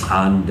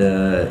 And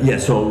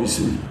so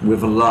we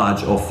have a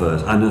large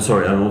offers, and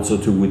also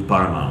too with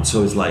Paramount.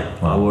 So it's like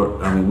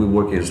we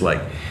work as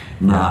like.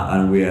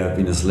 And we have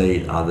in a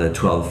slate are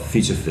 12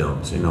 feature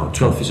films,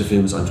 12 feature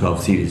films and 12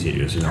 TV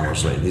series in our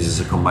slate. This is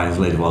a combined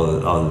slate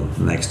of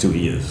the next 2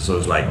 years. So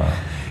it's like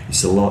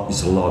it's a lot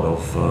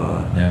of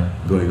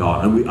going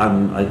on,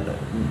 and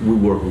we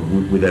work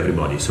with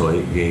everybody. So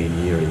again,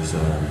 here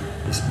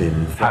it's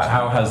been.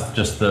 How has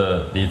just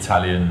the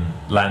Italian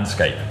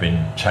landscape been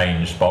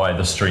changed by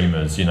the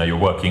streamers? You're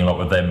working a lot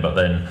with them, but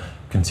then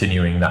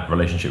continuing that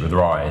relationship with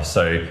Rai.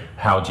 So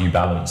how do you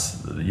balance,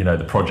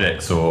 the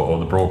projects or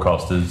the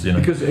broadcasters?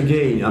 Because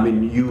again,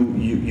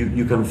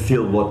 you can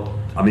feel what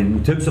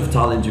in terms of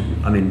talent.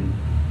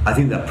 I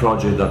think that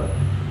project that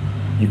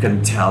you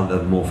can tell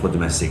that more for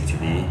domestic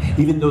TV,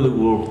 even though they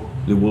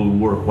will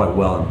work quite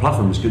well on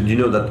platforms.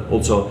 That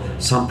also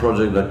some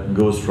project that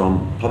goes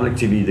from public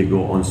TV, they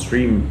go on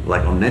stream,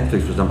 like on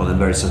Netflix, for example, and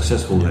very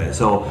successful there.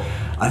 So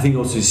I think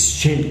also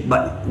it's changing,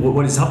 but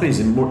what is happening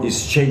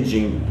is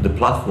changing the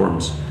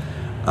platforms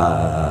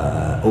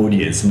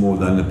audience more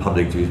than the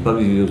public TV.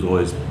 Public TV has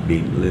always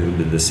been a little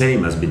bit the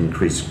same, has been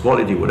increased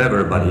quality,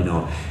 whatever.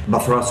 But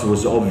for us it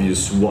was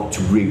obvious what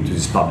to bring to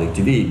this public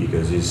TV,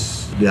 because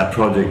they are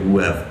project who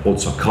have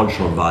also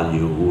cultural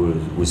value, who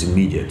was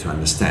immediate to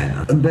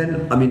understand. And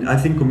then I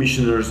think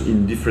commissioners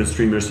in different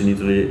streamers in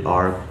Italy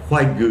are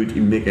quite good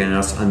in making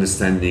us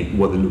understanding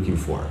what they're looking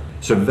for.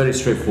 So very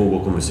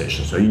straightforward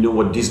conversation. So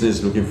what Disney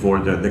is looking for,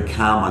 the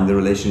cam and the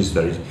relation is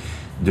very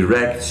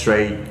direct,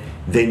 straight.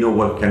 They know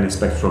what can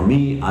expect from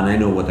me, and I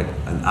know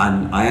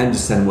and I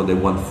understand what they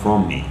want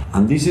from me.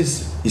 And this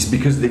is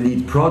because they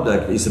need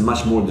product. It's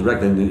much more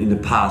direct than in the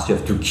past. You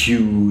have to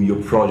queue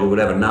your project,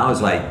 whatever. Now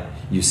it's like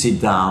you sit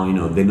down.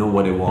 They know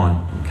what they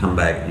want. You come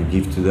back, you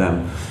give to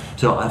them.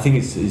 So I think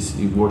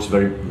it works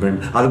very, very.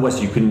 Otherwise,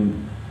 you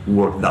couldn't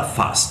work that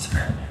fast.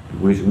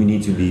 We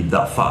need to be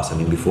that fast.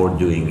 Before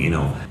doing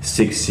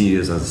 6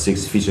 series and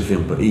 6 feature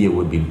films per year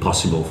would be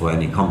impossible for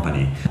any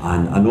company.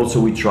 And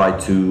also we try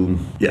to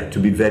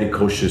be very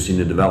cautious in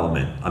the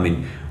development.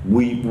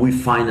 We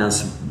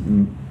finance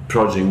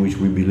project which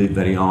we believe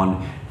very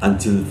on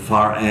until the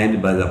far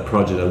end by the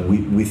project that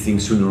we think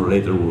sooner or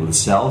later will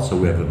sell. So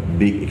we have a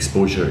big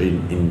exposure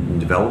in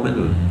development.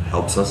 It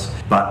helps us.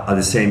 But at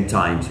the same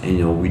time,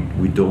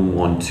 we don't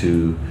want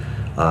to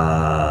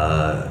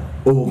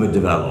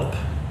overdevelop,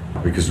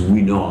 because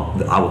we know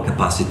that our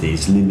capacity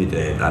is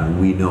limited, and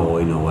we know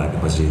our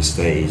capacity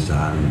stays,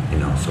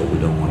 and so we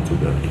don't want to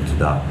go into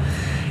that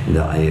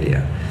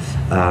area.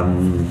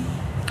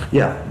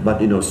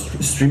 But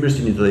streamers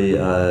in Italy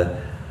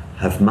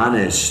have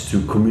managed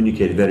to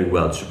communicate very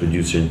well to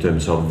producer in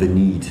terms of the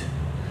need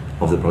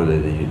of the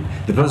product they need.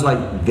 The problem is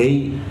like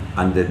they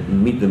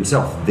meet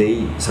themselves.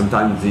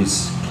 Sometimes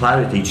this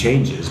clarity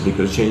changes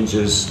because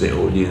changes the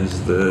audience,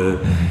 the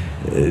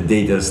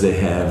data they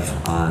have,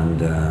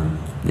 and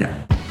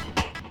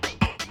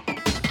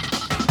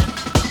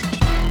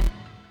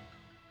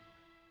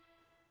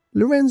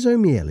Lorenzo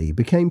Mieli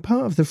became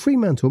part of the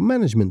Fremantle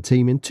management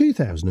team in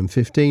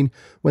 2015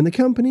 when the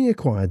company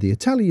acquired the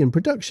Italian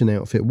production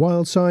outfit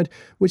Wildside,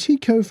 which he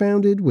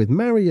co-founded with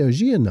Mario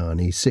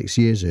Giannani 6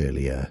 years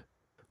earlier.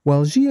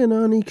 While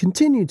Giannani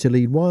continued to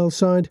lead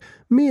Wildside,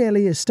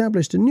 Mieli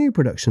established a new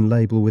production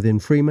label within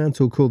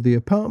Fremantle called The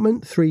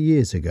Apartment 3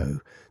 years ago,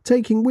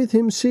 taking with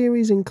him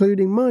series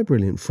including My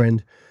Brilliant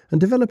Friend and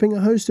developing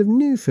a host of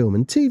new film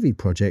and TV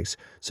projects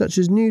such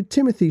as new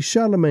Timothy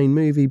Chalamet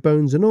movie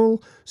Bones and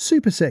All,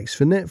 Super Sex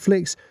for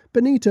Netflix,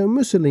 Benito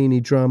Mussolini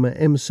drama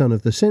M Son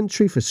of the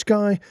Century for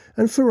Sky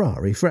and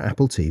Ferrari for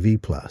Apple TV+.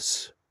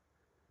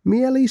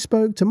 Mieli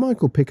spoke to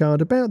Michael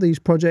Pickard about these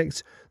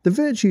projects, the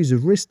virtues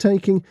of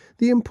risk-taking,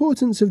 the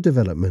importance of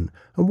development,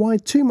 and why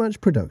too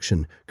much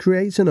production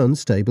creates an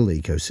unstable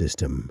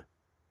ecosystem.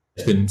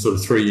 It's been sort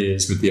of 3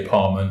 years with The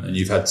Apartment, and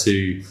you've had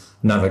to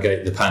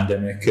navigate the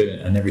pandemic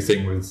and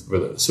everything with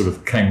sort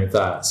of came with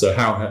that. So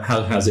how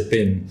has it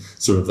been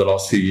sort of the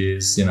last few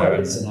years? You know,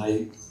 listen,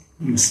 I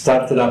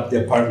started up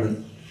The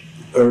Apartment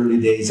early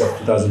days of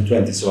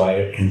 2020, so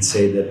I can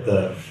say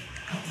that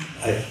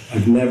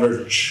I've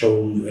never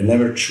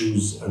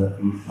choose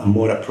a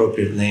more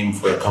appropriate name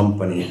for a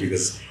company,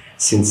 because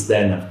since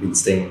then I've been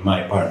staying in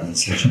my apartment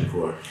essentially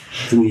for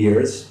 2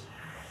 years.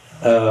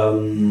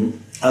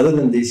 Other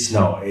than this,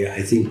 no,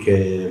 I think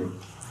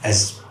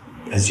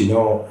as you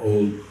know,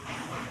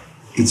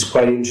 it's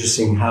quite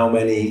interesting how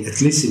many,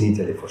 at least in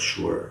Italy for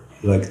sure,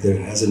 like there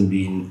hasn't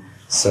been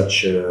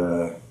such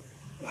a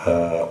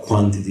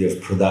quantity of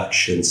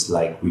productions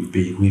like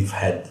we've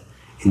had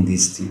in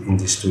these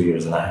 2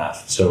 years and a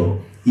half.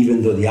 So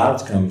even though the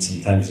outcome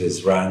sometimes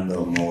is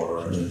random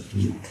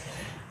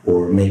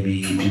or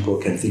maybe people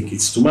can think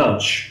it's too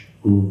much,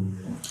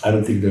 I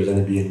don't think there's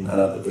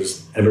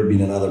ever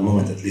been another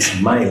moment, at least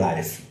in my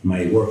life,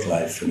 my work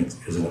life,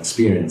 as an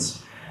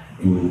experience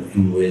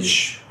in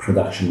which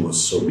production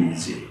was so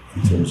busy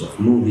in terms of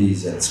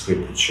movies and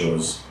scripted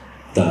shows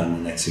done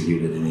and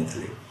executed in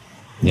Italy.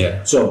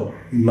 Yeah. So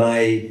in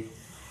my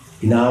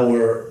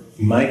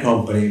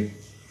company,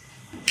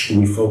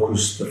 we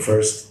focused the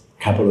first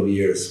couple of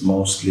years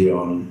mostly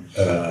on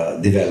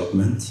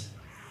development.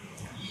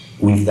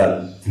 We've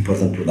done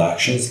important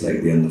productions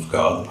like The End of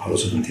God, Paolo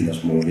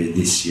Sorrentino's movie,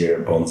 this year,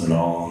 Bones and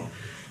All.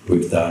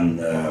 We've done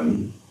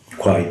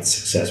quite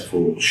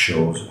successful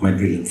shows. My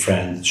Brilliant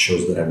Friend,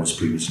 shows that I was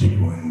previously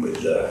doing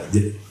with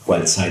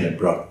Wildside. I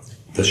brought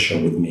the show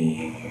with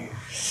me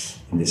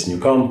in this new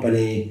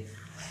company.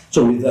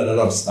 So we've done a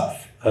lot of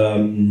stuff.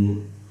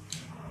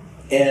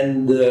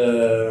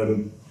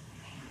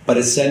 But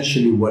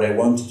essentially what I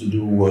wanted to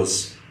do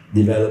was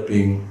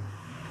developing,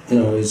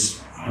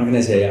 how can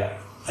I say,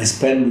 I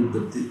spent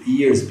the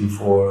years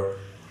before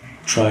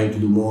trying to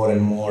do more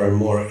and more and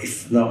more,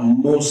 if not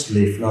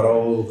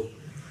all,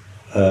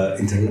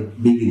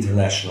 big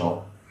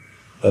international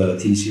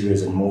TV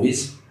series and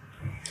movies.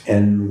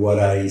 And what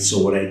I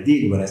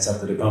did when I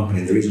started the company,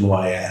 and the reason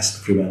why I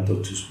asked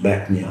Fremantle to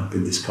back me up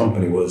in this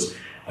company was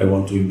I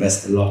want to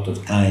invest a lot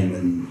of time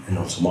and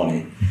also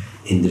money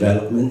in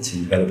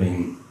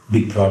developing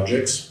big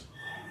projects.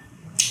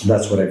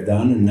 That's what I've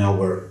done, and now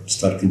we're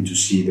starting to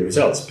see the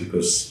results,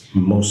 because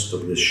most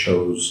of the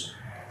shows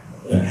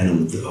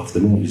and of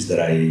the movies that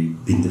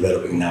I've been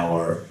developing now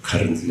are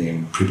currently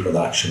in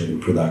pre-production and in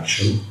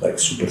production, like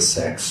Super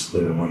Sex,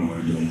 the one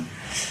we're doing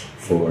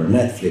for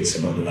Netflix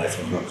about the life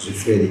of Rocco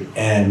Siffredi,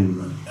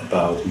 and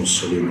about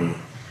Mussolini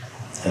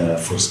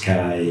for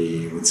Sky,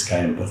 with Sky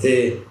and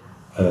Pathé,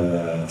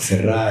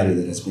 Ferrari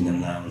that has been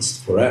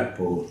announced for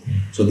Apple.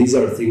 So these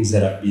are things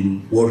that I've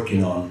been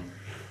working on.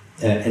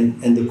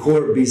 And the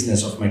core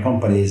business of my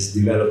company is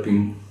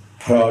developing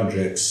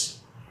projects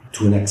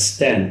to an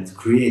extent,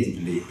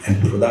 creatively and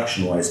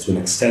production-wise, to an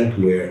extent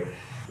where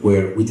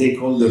we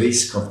take all the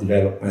risk of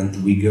development,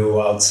 we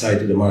go outside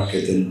to the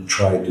market and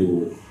try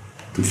to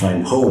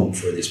find home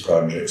for these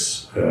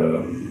projects,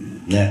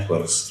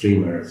 networks,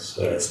 streamers,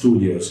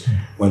 studios,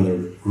 when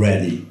they're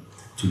ready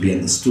to be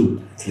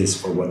understood, at least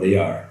for what they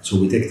are. So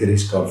we take the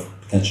risk of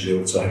potentially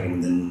also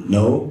having them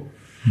know,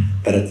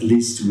 but at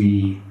least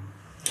we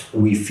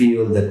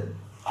feel that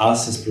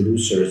us as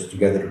producers,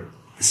 together,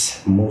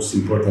 most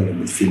importantly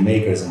with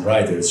filmmakers and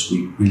writers,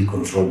 we really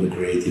control the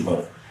creative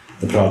of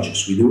the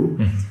projects we do.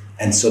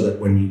 And so that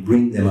when you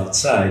bring them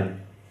outside,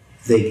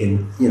 they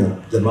can,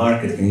 the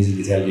market can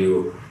easily tell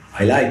you,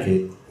 I like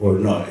it or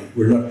not.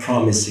 We're not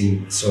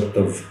promising sort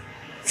of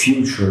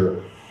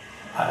future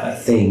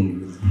thing.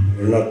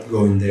 We're not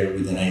going there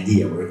with an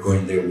idea, we're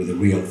going there with a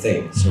real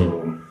thing.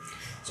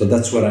 So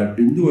that's what I've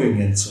been doing,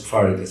 and so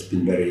far it has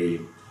been very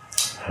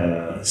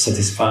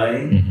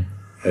satisfying,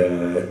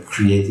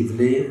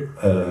 creatively.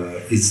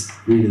 It's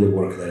really the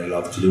work that I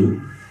love to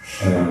do,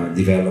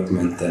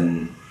 development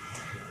and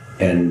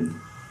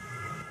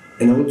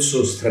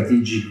also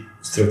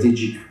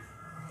strategic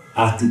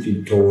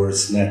attitude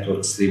towards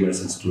network streamers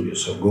and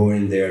studios. So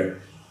going there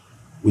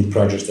with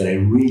projects that I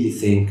really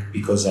think,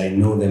 because I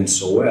know them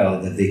so well,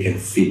 that they can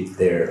fit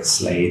their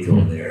slate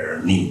or their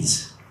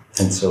needs.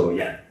 And so,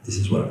 this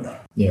is what I've done.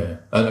 Yeah,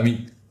 and I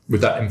mean,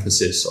 with that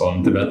emphasis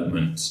on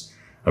development,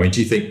 I mean,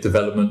 do you think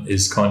development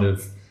is kind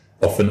of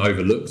often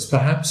overlooked,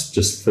 perhaps,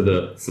 just for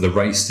the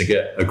race to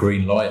get a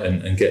green light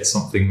and get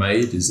something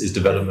made? Is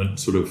development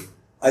sort of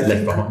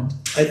left behind?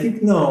 I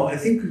think no. I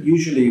think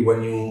usually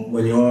when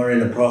you are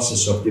in a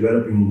process of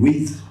developing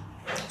with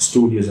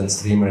studios and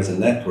streamers and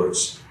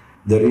networks,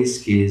 the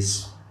risk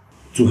is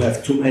to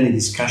have too many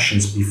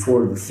discussions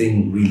before the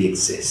thing really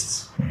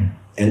exists. Mm-hmm.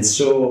 And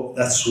so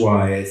that's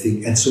why I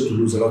think, and so to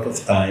lose a lot of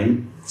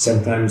time,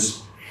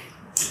 sometimes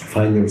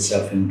find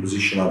yourself in a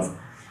position of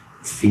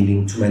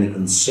feeling too many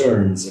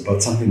concerns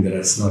about something that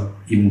has not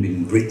even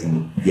been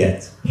written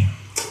yet.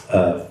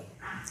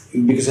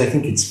 Because I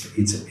think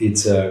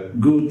it's a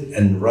good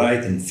and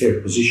right and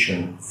fair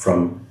position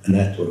from a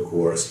network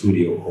or a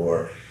studio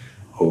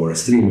or a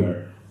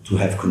streamer to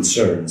have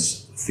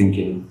concerns,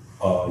 thinking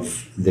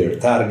of their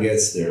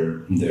targets,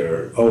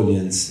 their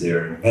audience,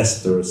 their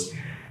investors.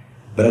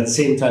 But at the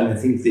same time, I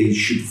think they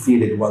should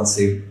feel it once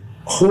they,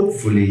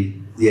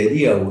 hopefully, the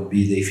idea would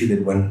be they feel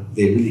it when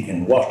they really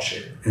can watch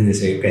it and they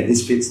say, okay,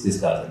 this fits,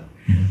 this doesn't.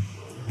 Mm-hmm.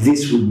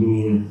 This would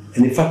mean,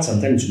 and in fact,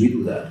 sometimes we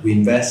do that. We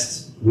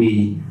invest,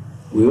 we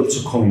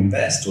also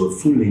co-invest or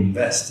fully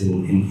invest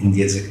in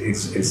the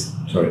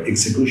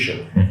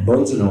execution. Mm-hmm.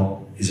 Bones and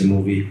All is a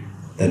movie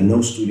that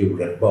no studio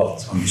would have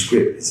bought on the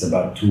script. It's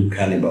about two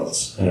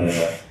cannibals,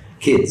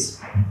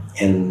 kids.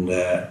 And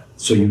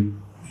so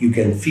you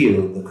can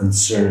feel the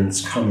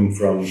concerns coming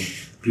from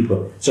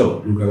people.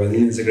 So Luca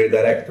Guadagnino is a great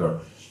director.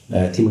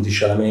 Timothée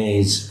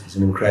Chalamet is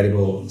an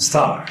incredible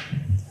star.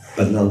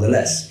 But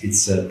nonetheless,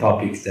 it's a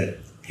topic that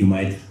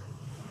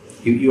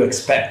you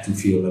expect to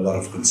feel a lot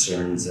of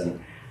concerns. And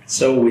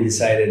so we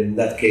decided in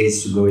that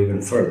case to go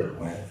even further.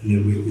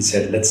 We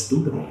said, let's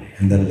do the movie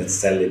and then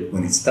let's tell it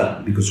when it's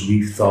done, because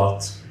we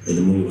thought that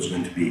the movie was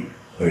going to be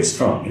very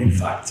strong. And in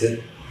fact,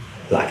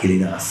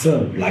 luckily enough,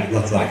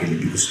 not luckily,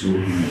 because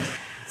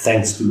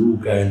thanks to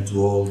Luca and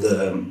to all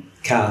the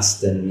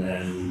cast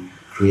and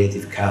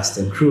creative cast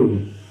and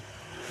crew,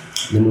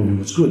 the movie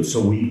was good.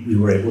 So we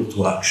were able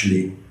to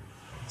actually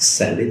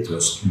sell it to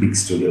a big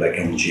studio like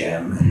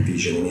MGM and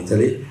Vision in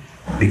Italy,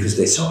 because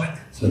they saw it.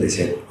 So they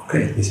said,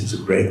 okay, this is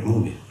a great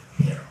movie.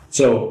 Yeah.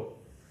 So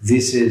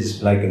this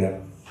is like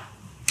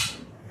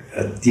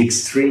the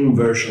extreme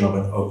version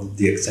of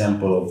the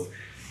example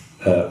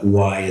of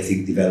why I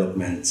think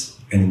development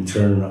and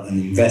internal and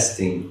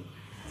investing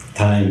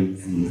time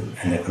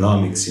and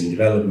economics in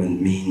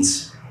development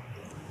means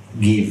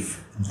give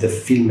the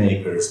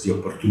filmmakers the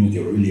opportunity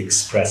to really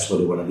express what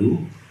they want to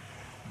do,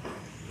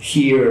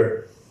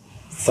 hear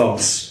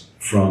thoughts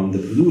from the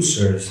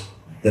producers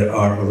that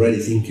are already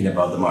thinking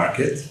about the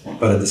market,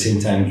 but at the same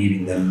time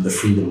giving them the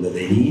freedom that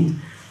they need,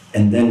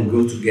 and then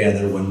go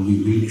together when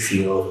we really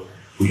feel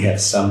we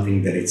have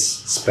something that is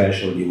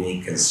special,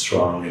 unique, and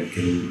strong, and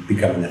can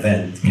become an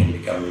event, can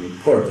become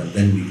important.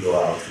 Then we go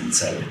out and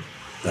sell it.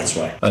 That's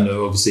why. And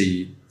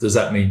obviously, does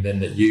that mean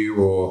then that you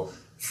or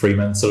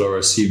Fremantle are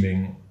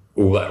assuming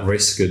all that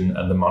risk and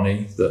the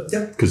money?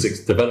 Because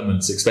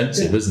development's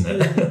expensive, isn't it?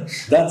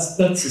 That's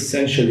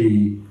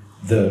essentially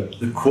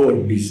the core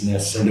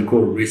business and the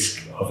core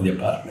risk of the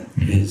apartment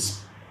is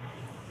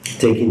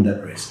taking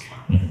that risk.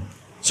 Mm-hmm.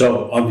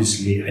 So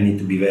obviously, I need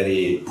to be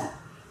very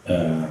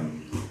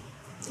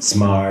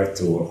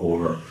smart,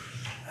 or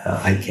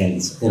I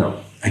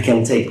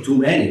can't take too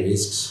many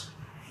risks.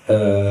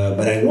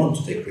 But I want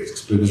to take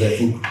risks because I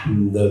think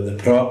the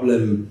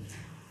problem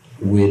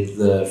with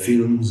the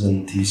films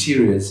and TV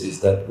series is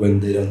that when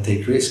they don't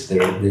take risks, they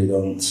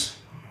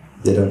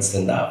don't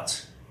stand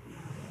out.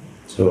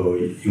 So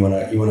you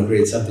wanna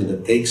create something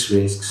that takes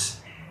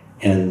risks,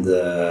 and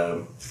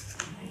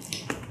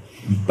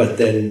but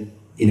then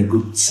in a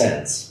good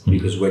sense,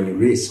 because when you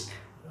risk,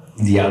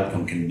 the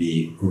outcome can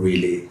be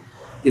really,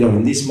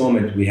 in this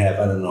moment we have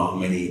I don't know how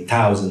many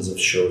thousands of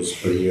shows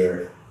per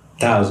year,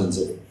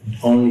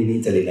 only in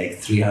Italy like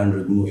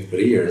 300 movies per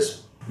year.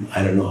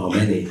 I don't know how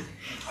many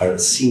are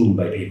seen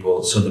by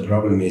people. So the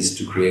problem is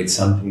to create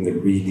something that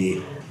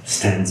really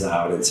stands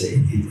out and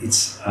say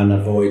it's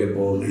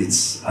unavoidable,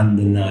 it's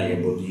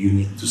undeniable, you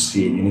need to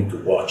see it, you need to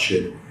watch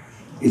it.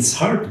 It's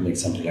hard to make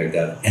something like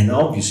that. And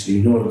obviously,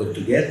 in order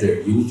to get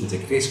there, you need to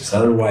take risks.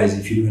 Otherwise,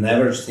 if you do an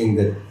average thing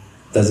that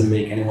doesn't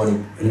make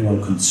anyone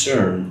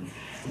concerned,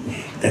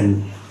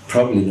 then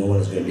probably no one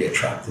is going to be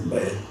attracted by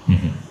it.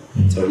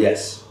 Mm-hmm. So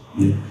yes,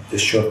 the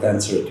short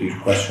answer to your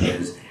question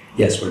is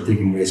yes, we're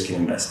taking risk in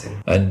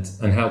investing. And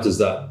how does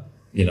that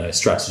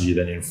strategy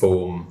then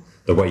inform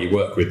the way you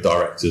work with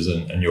directors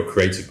and your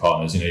creative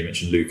partners? You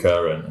mentioned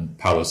Luca and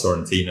Paolo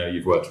Sorrentino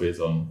you've worked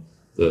with on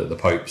the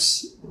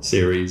Popes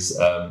series.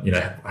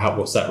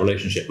 What's that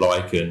relationship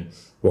like, and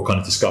what kind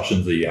of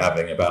discussions are you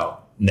having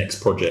about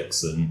next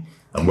projects and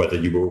whether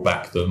you will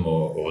back them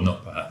or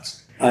not,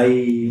 perhaps?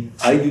 I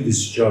do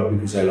this job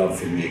because I love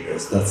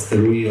filmmakers. That's the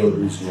real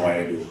reason why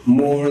I do.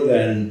 More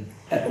than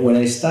when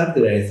I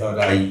started, I thought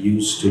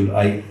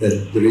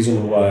the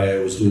reason why I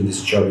was doing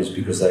this job is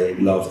because I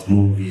loved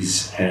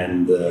movies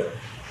and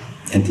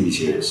TV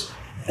series,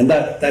 and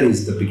that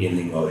is the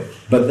beginning of it.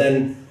 But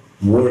then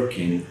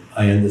working,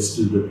 I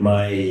understood that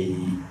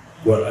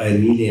what I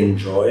really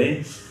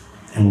enjoy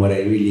and what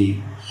I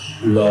really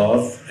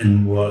love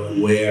and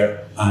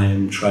where I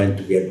am trying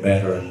to get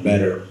better and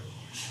better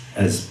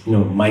as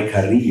my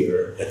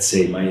career, let's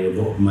say my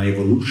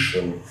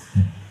evolution,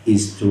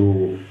 is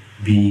to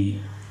be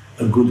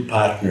a good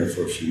partner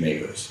for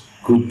filmmakers,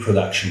 good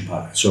production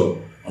partner.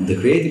 So on the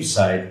creative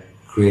side,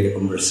 create a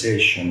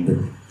conversation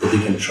that they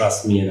can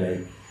trust me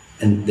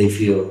and they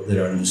feel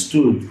they're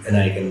understood and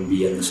I can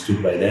be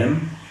understood by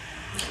them.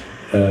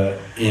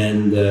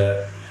 And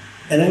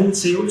I would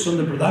say also on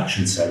the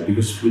production side,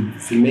 because with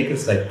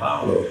filmmakers like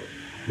Paolo,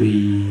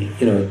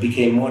 it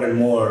became more and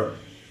more.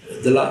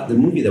 The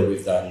movie that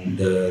we've done,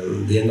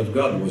 The End of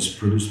God, was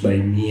produced by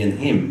me and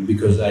him,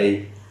 because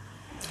I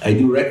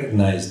do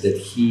recognize that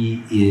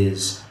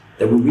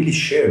that we really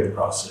share the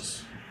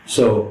process.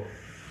 So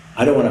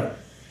I don't want to.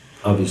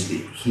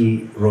 Obviously,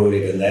 he wrote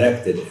it and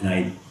directed, and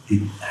I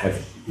did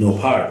have no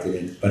part in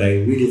it. But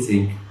I really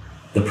think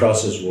the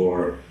process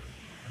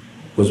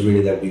was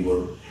really that we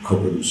were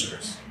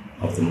co-producers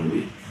of the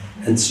movie,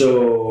 and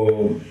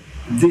so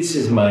this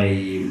is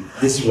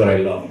what I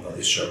love about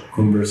this show: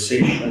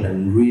 conversation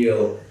and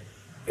real,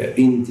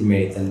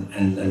 intimate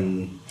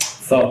and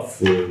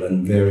thoughtful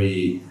and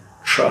very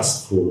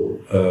trustful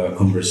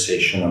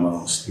conversation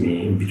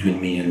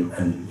between me and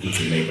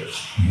filmmakers.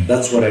 Mm-hmm.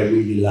 That's what I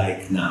really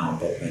like now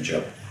about my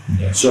job.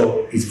 Yeah.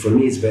 So for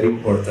me, it's very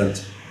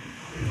important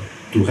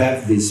to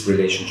have this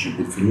relationship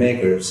with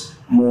filmmakers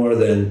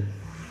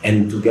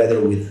and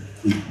together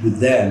with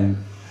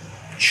them,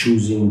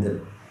 choosing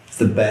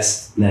the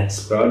best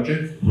next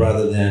project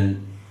rather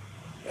than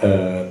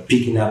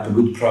picking up a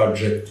good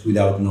project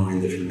without knowing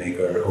the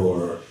filmmaker.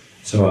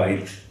 So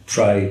I'm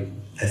trying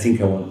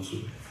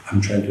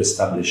to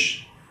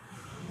establish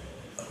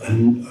a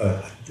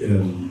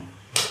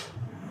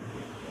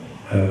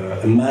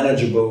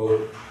manageable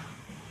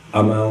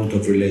amount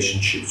of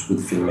relationships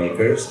with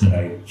filmmakers that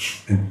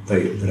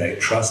I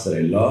trust, that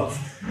I love,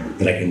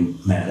 that I can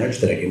manage,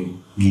 that I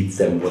can give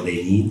them what they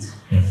need,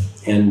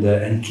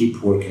 and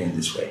keep working in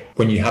this way.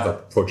 When you have a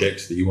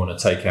project that you want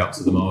to take out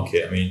to the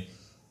market, I mean,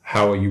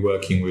 how are you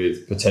working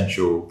with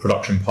potential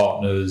production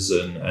partners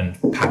and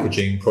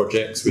packaging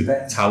projects with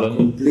talent?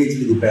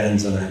 Completely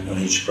depends on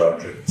each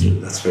project.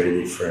 That's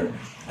very different.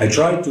 I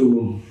try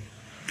to,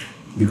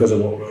 because of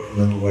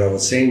what I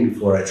was saying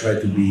before, I try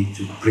to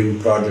bring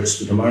projects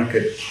to the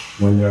market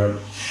when they're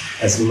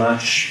as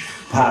much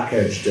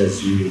packaged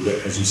as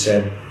you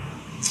said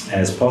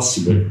as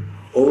possible.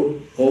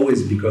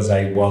 Always because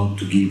I want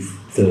to give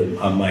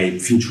my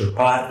future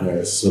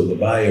partners, so the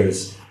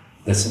buyers,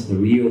 that's the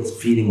real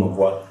feeling of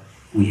what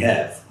we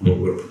have, what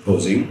we're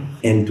proposing.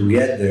 And to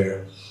get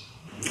there,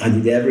 I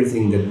did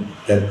everything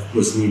that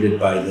was needed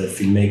by the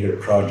filmmaker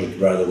project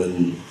rather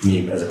than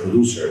me as a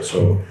producer.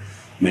 So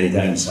many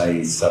times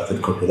I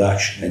started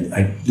co-production, and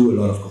I do a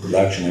lot of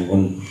co-production.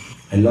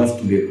 I love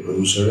to be a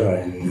producer,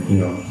 and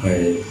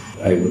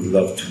I would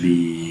love to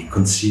be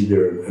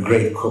considered a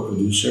great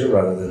co-producer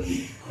rather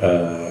than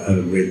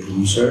a great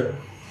producer,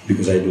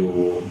 because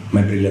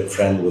My Brilliant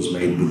Friend was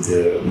made with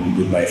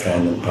my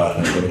friend and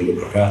partner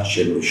Domenico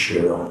Procacci, and we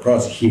shared our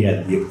process. He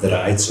had the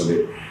rights of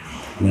it.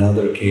 In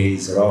another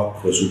case,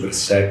 Rocco Super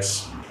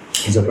Sex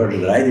is a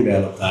project that I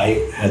developed.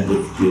 I had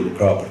the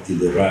property,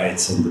 the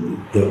rights, and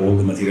all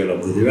the material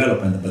of the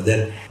development. But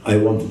then I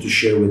wanted to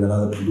share with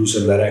another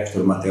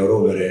producer-director, Matteo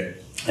Rovere,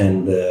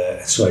 and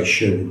so I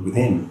shared it with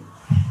him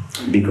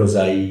because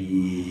I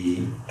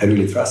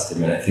really trust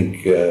him, and I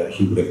think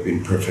he would have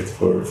been perfect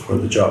for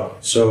the job.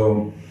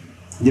 So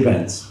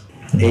depends.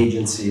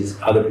 Agencies,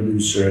 other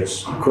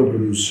producers,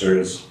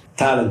 co-producers,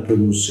 talent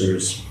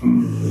producers,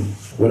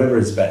 whatever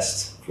is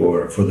best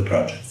for the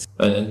project.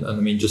 And I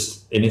mean,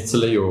 just in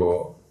Italy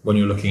or when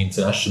you're looking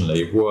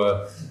internationally,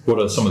 what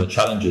are some of the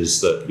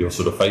challenges that you're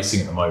sort of facing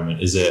at the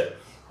moment? Is it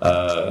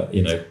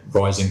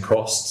rising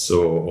costs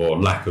or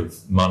lack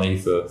of money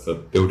for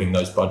building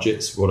those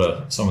budgets? What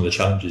are some of the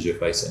challenges you're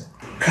facing?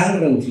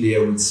 Currently, I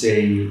would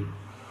say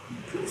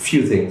a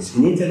few things.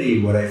 In Italy,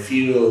 what I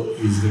feel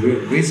is the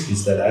real risk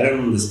is that I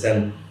don't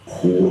understand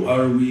who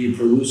are we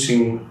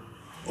producing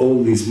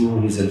all these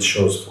movies and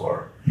shows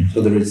for.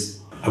 So there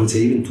is, I would say,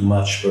 even too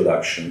much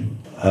production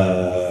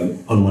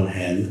on one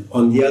hand.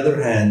 On the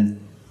other hand,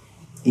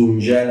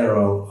 in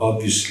general,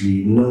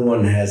 obviously, no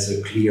one has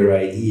a clear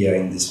idea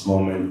in this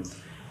moment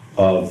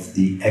of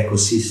the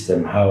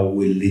ecosystem. How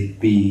will it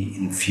be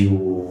in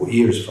few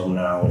years from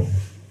now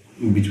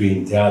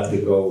between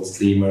theatrical,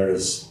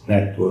 streamers,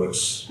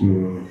 networks,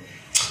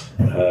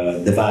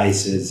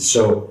 devices?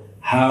 So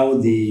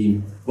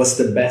what's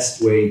the best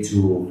way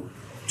to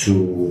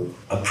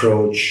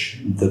approach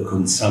the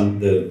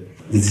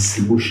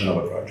distribution of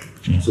a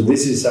project? Mm-hmm. So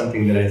this is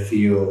something that I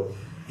feel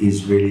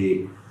is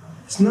really,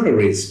 it's not a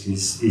risk,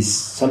 it's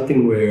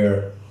something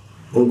where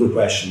all the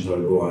questions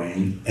are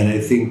going. And I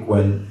think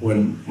when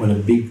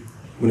a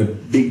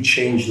big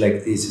change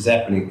like this is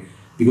happening,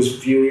 because a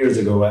few years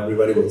ago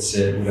everybody would have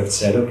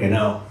said, okay,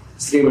 now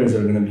streamers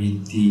are going to be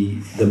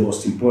the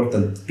most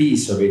important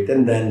piece of it,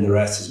 and then the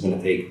rest is going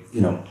to take,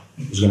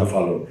 is going to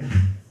follow.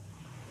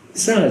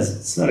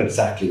 It's not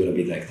exactly going to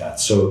be like that.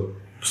 So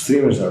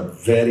streamers are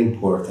very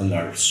important,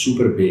 are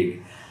super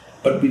big,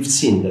 but we've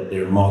seen that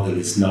their model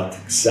is not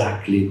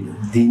exactly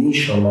the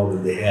initial model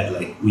they had,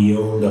 like we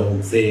own the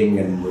whole thing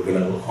and we're going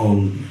to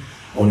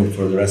own it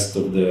for the rest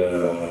of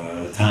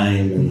the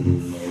time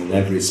and in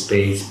every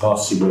space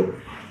possible.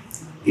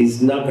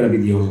 Is not going to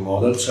be the only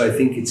model. So I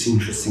think it's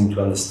interesting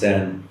to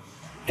understand,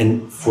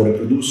 and for a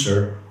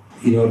producer,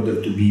 in order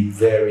to be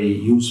very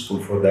useful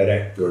for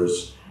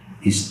directors,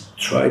 is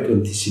try to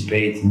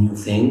anticipate new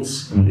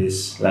things in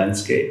this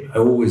landscape. I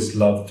always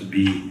love to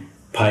be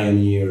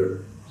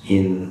pioneer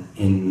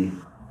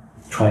in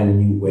trying a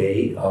new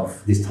way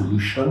of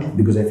distribution,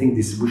 because I think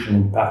distribution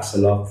impacts a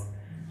lot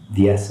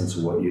the essence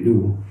of what you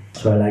do.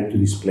 So I like to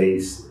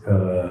displace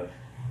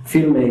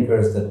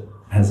filmmakers that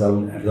have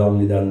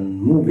only done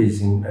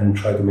movies and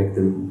try to make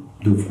them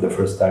do for the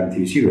first time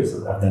TV series.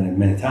 I've done it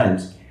many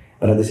times.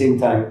 But at the same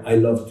time, I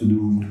love to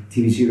do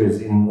TV series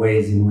in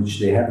ways in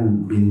which they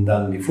haven't been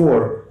done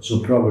before.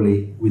 So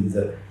probably with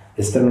the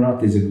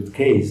Astronaut is a good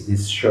case.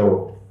 This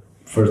show,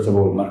 first of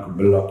all, Marco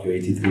Bellocchio,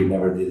 83,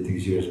 never did a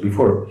TV series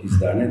before. He's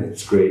done it,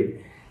 it's great.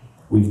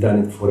 We've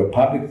done it for a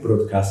public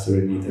broadcaster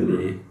in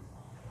Italy,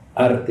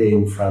 Arte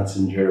in France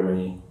and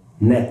Germany,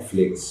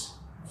 Netflix.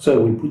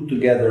 So we put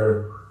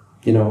together,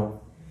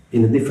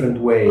 in a different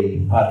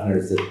way,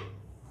 partners that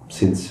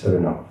since, 2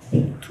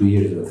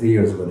 years or 3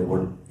 years ago, they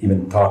weren't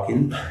even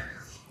talking.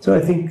 So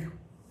I think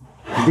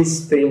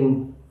this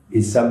thing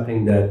is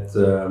something that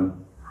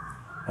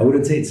I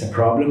wouldn't say it's a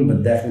problem,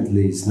 but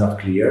definitely it's not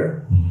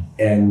clear.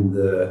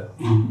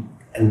 Mm-hmm.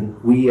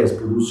 And we as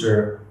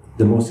producer,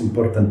 the most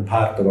important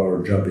part of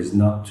our job is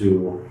not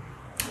to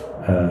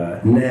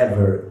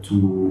never to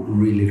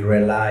really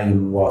rely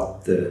on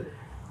what the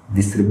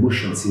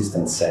distribution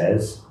system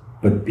says,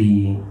 but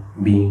being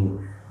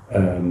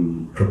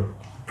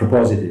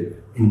propositive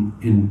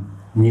in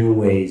new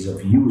ways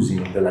of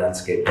using the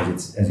landscape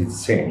as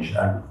it's changed.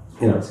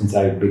 Since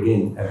I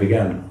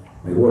began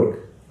my work,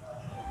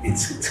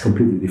 it's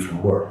completely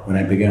different work. When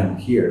I began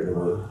here, there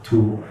were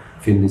 2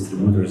 film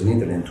distributors in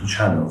Italy and 2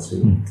 channels,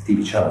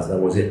 TV channels. That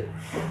was it.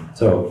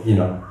 So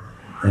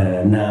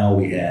now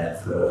we have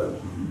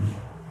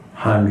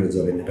hundreds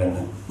of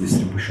independent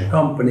distribution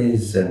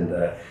companies and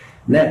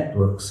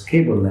networks,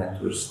 cable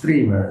networks,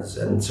 streamers,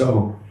 and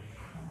so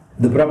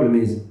the problem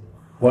is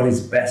what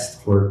is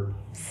best for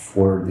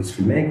this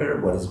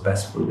filmmaker, what is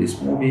best for this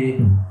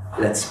movie.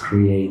 Let's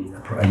create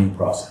a new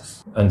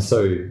process. And so,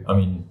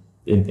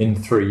 in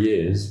 3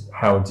 years,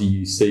 how do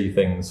you see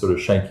things sort of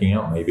shaking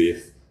out, maybe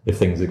if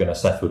things are going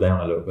to settle down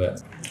a little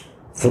bit?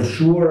 For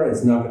sure,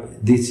 it's not.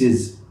 This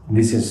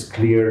is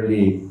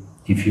clearly,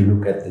 if you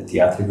look at the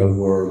theatrical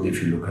world,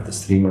 if you look at the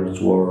streamers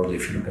world,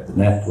 if you look at the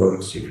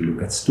networks, if you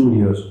look at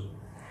studios,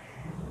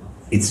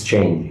 it's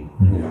changing.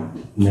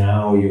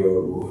 Now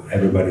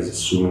everybody's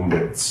assuming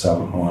that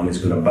someone is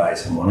going to buy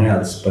someone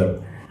else,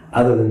 but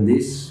other than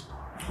this,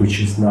 which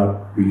is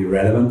not really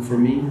relevant for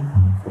me,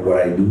 for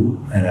what I do,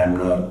 and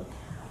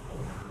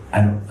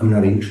I'm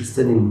not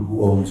interested in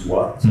who owns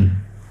what.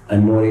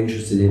 I'm more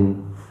interested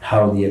in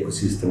how the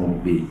ecosystem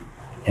will be.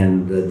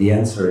 And the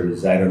answer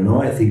is, I don't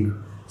know. I think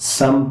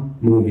some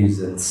movies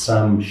and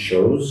some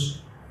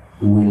shows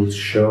will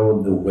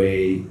show the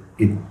way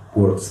it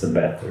works the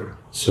better.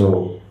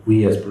 So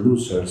we as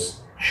producers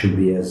should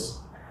be as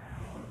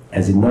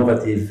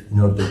innovative in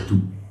order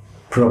to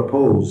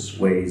propose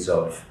ways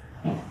of,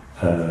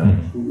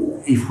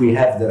 if we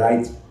have the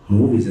right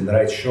movies and the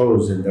right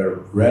shows and they're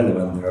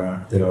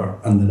relevant, they are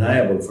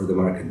undeniable for the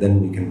market,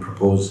 then we can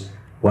propose,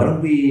 why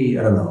don't we,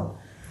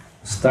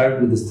 start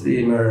with the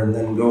streamer and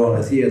then go on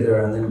a theater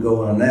and then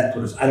go on a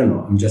network. I don't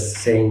know. I'm just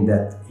saying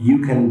that you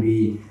can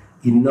be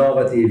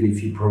innovative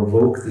if you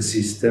provoke the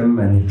system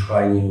and you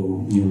try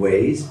new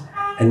ways,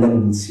 and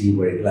then we'll see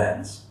where it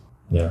lands.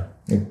 Yeah,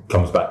 it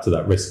comes back to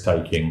that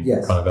risk-taking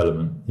Yes. kind of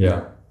element.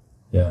 Yeah.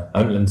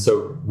 And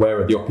so where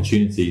are the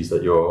opportunities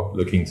that you're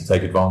looking to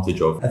take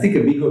advantage of? I think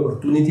a big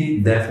opportunity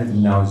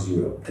definitely now is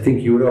Europe. I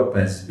think Europe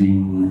has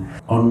been,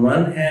 on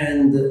one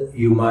hand,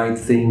 you might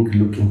think,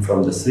 looking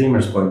from the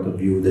streamer's point of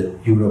view, that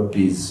Europe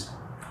is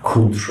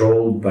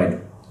controlled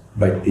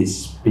by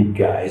these big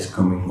guys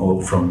coming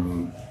all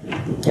from,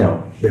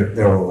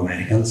 they're all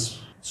Americans.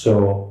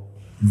 So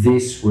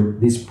this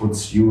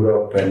puts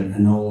Europe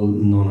and all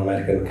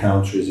non-American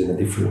countries in a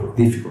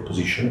difficult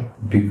position,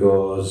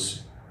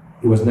 because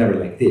it was never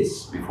like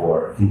this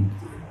before,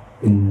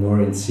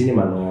 nor in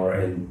cinema nor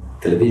in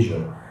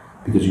television,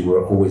 because you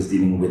were always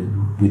dealing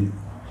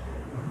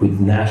with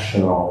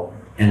national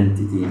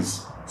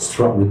entities,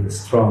 with a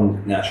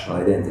strong national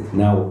identity.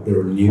 Now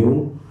they're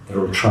new,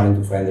 they're trying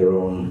to find their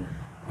own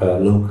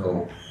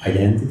local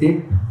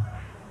identity,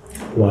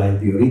 while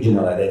the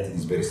original identity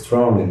is very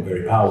strong and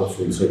very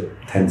powerful, so it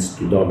tends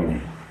to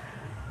dominate.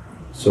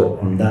 So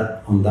on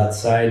that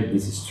side,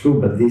 this is true,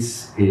 but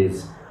this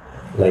is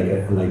like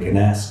an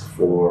ask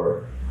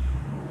for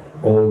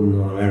all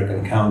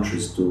non-American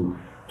countries to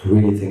to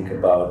really think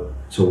about,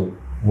 so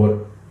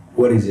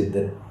what is it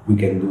that we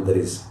can do that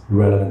is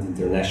relevant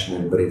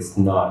internationally, but it's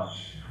not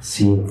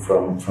seen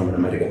from an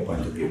American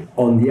point of view.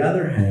 On the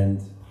other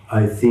hand,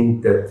 I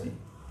think that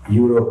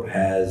Europe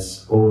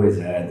has always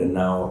had, and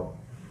now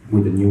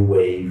with a new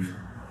wave,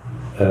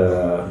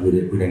 with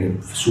a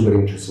super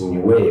interesting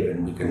new wave,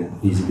 and we can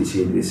easily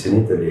see this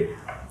in Italy,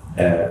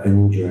 a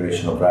new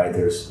generation of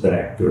writers,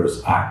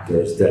 directors,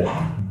 actors that,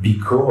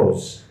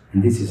 because,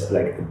 and this is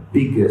like the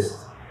biggest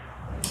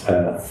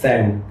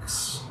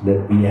thanks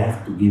that we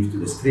have to give to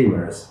the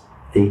streamers,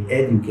 they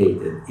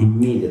educated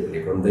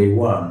immediately from day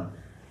one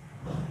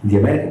the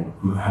American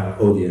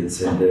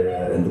audience and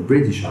the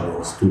British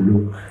audience to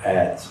look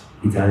at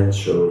Italian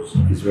shows,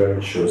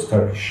 Israeli shows,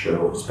 Turkish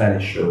shows,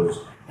 Spanish shows,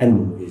 and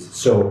movies.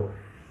 So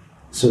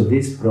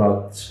this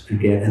brought,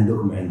 again, and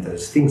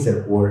documentaries, things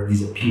that were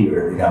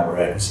disappeared in our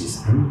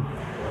ecosystem.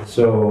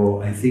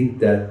 So I think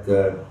that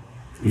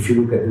if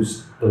you look at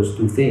those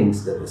two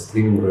things that the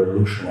streaming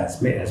revolution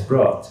has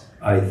brought,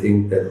 I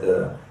think that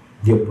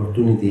the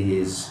opportunity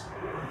is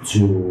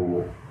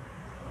to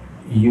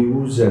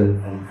use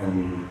and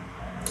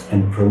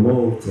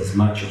promote as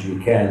much as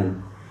we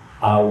can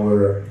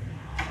our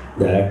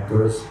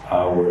directors,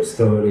 our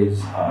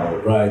stories, our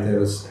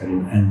writers,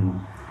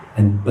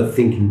 but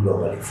thinking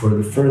globally. For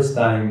the first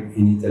time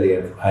in Italy,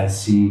 I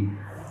see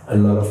a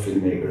lot of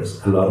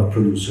filmmakers, a lot of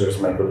producers,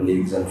 my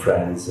colleagues and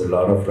friends, a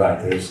lot of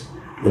writers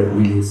that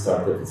really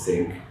started to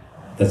think,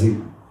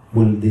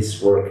 will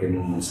this work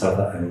in South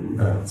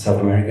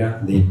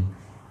America?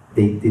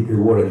 They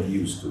weren't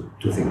used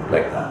to think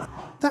like that.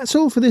 That's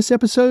all for this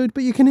episode,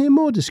 but you can hear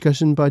more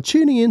discussion by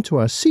tuning in to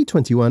our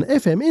C21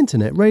 FM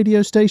internet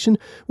radio station,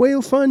 where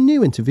you'll find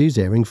new interviews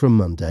airing from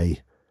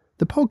Monday.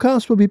 The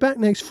podcast will be back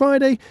next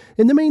Friday.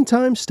 In the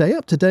meantime, stay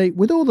up to date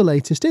with all the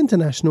latest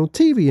international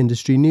TV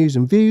industry news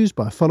and views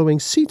by following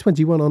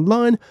C21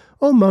 online,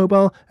 on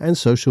mobile and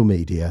social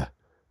media.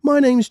 My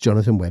name's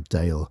Jonathan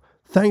Webdale.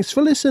 Thanks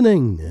for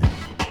listening.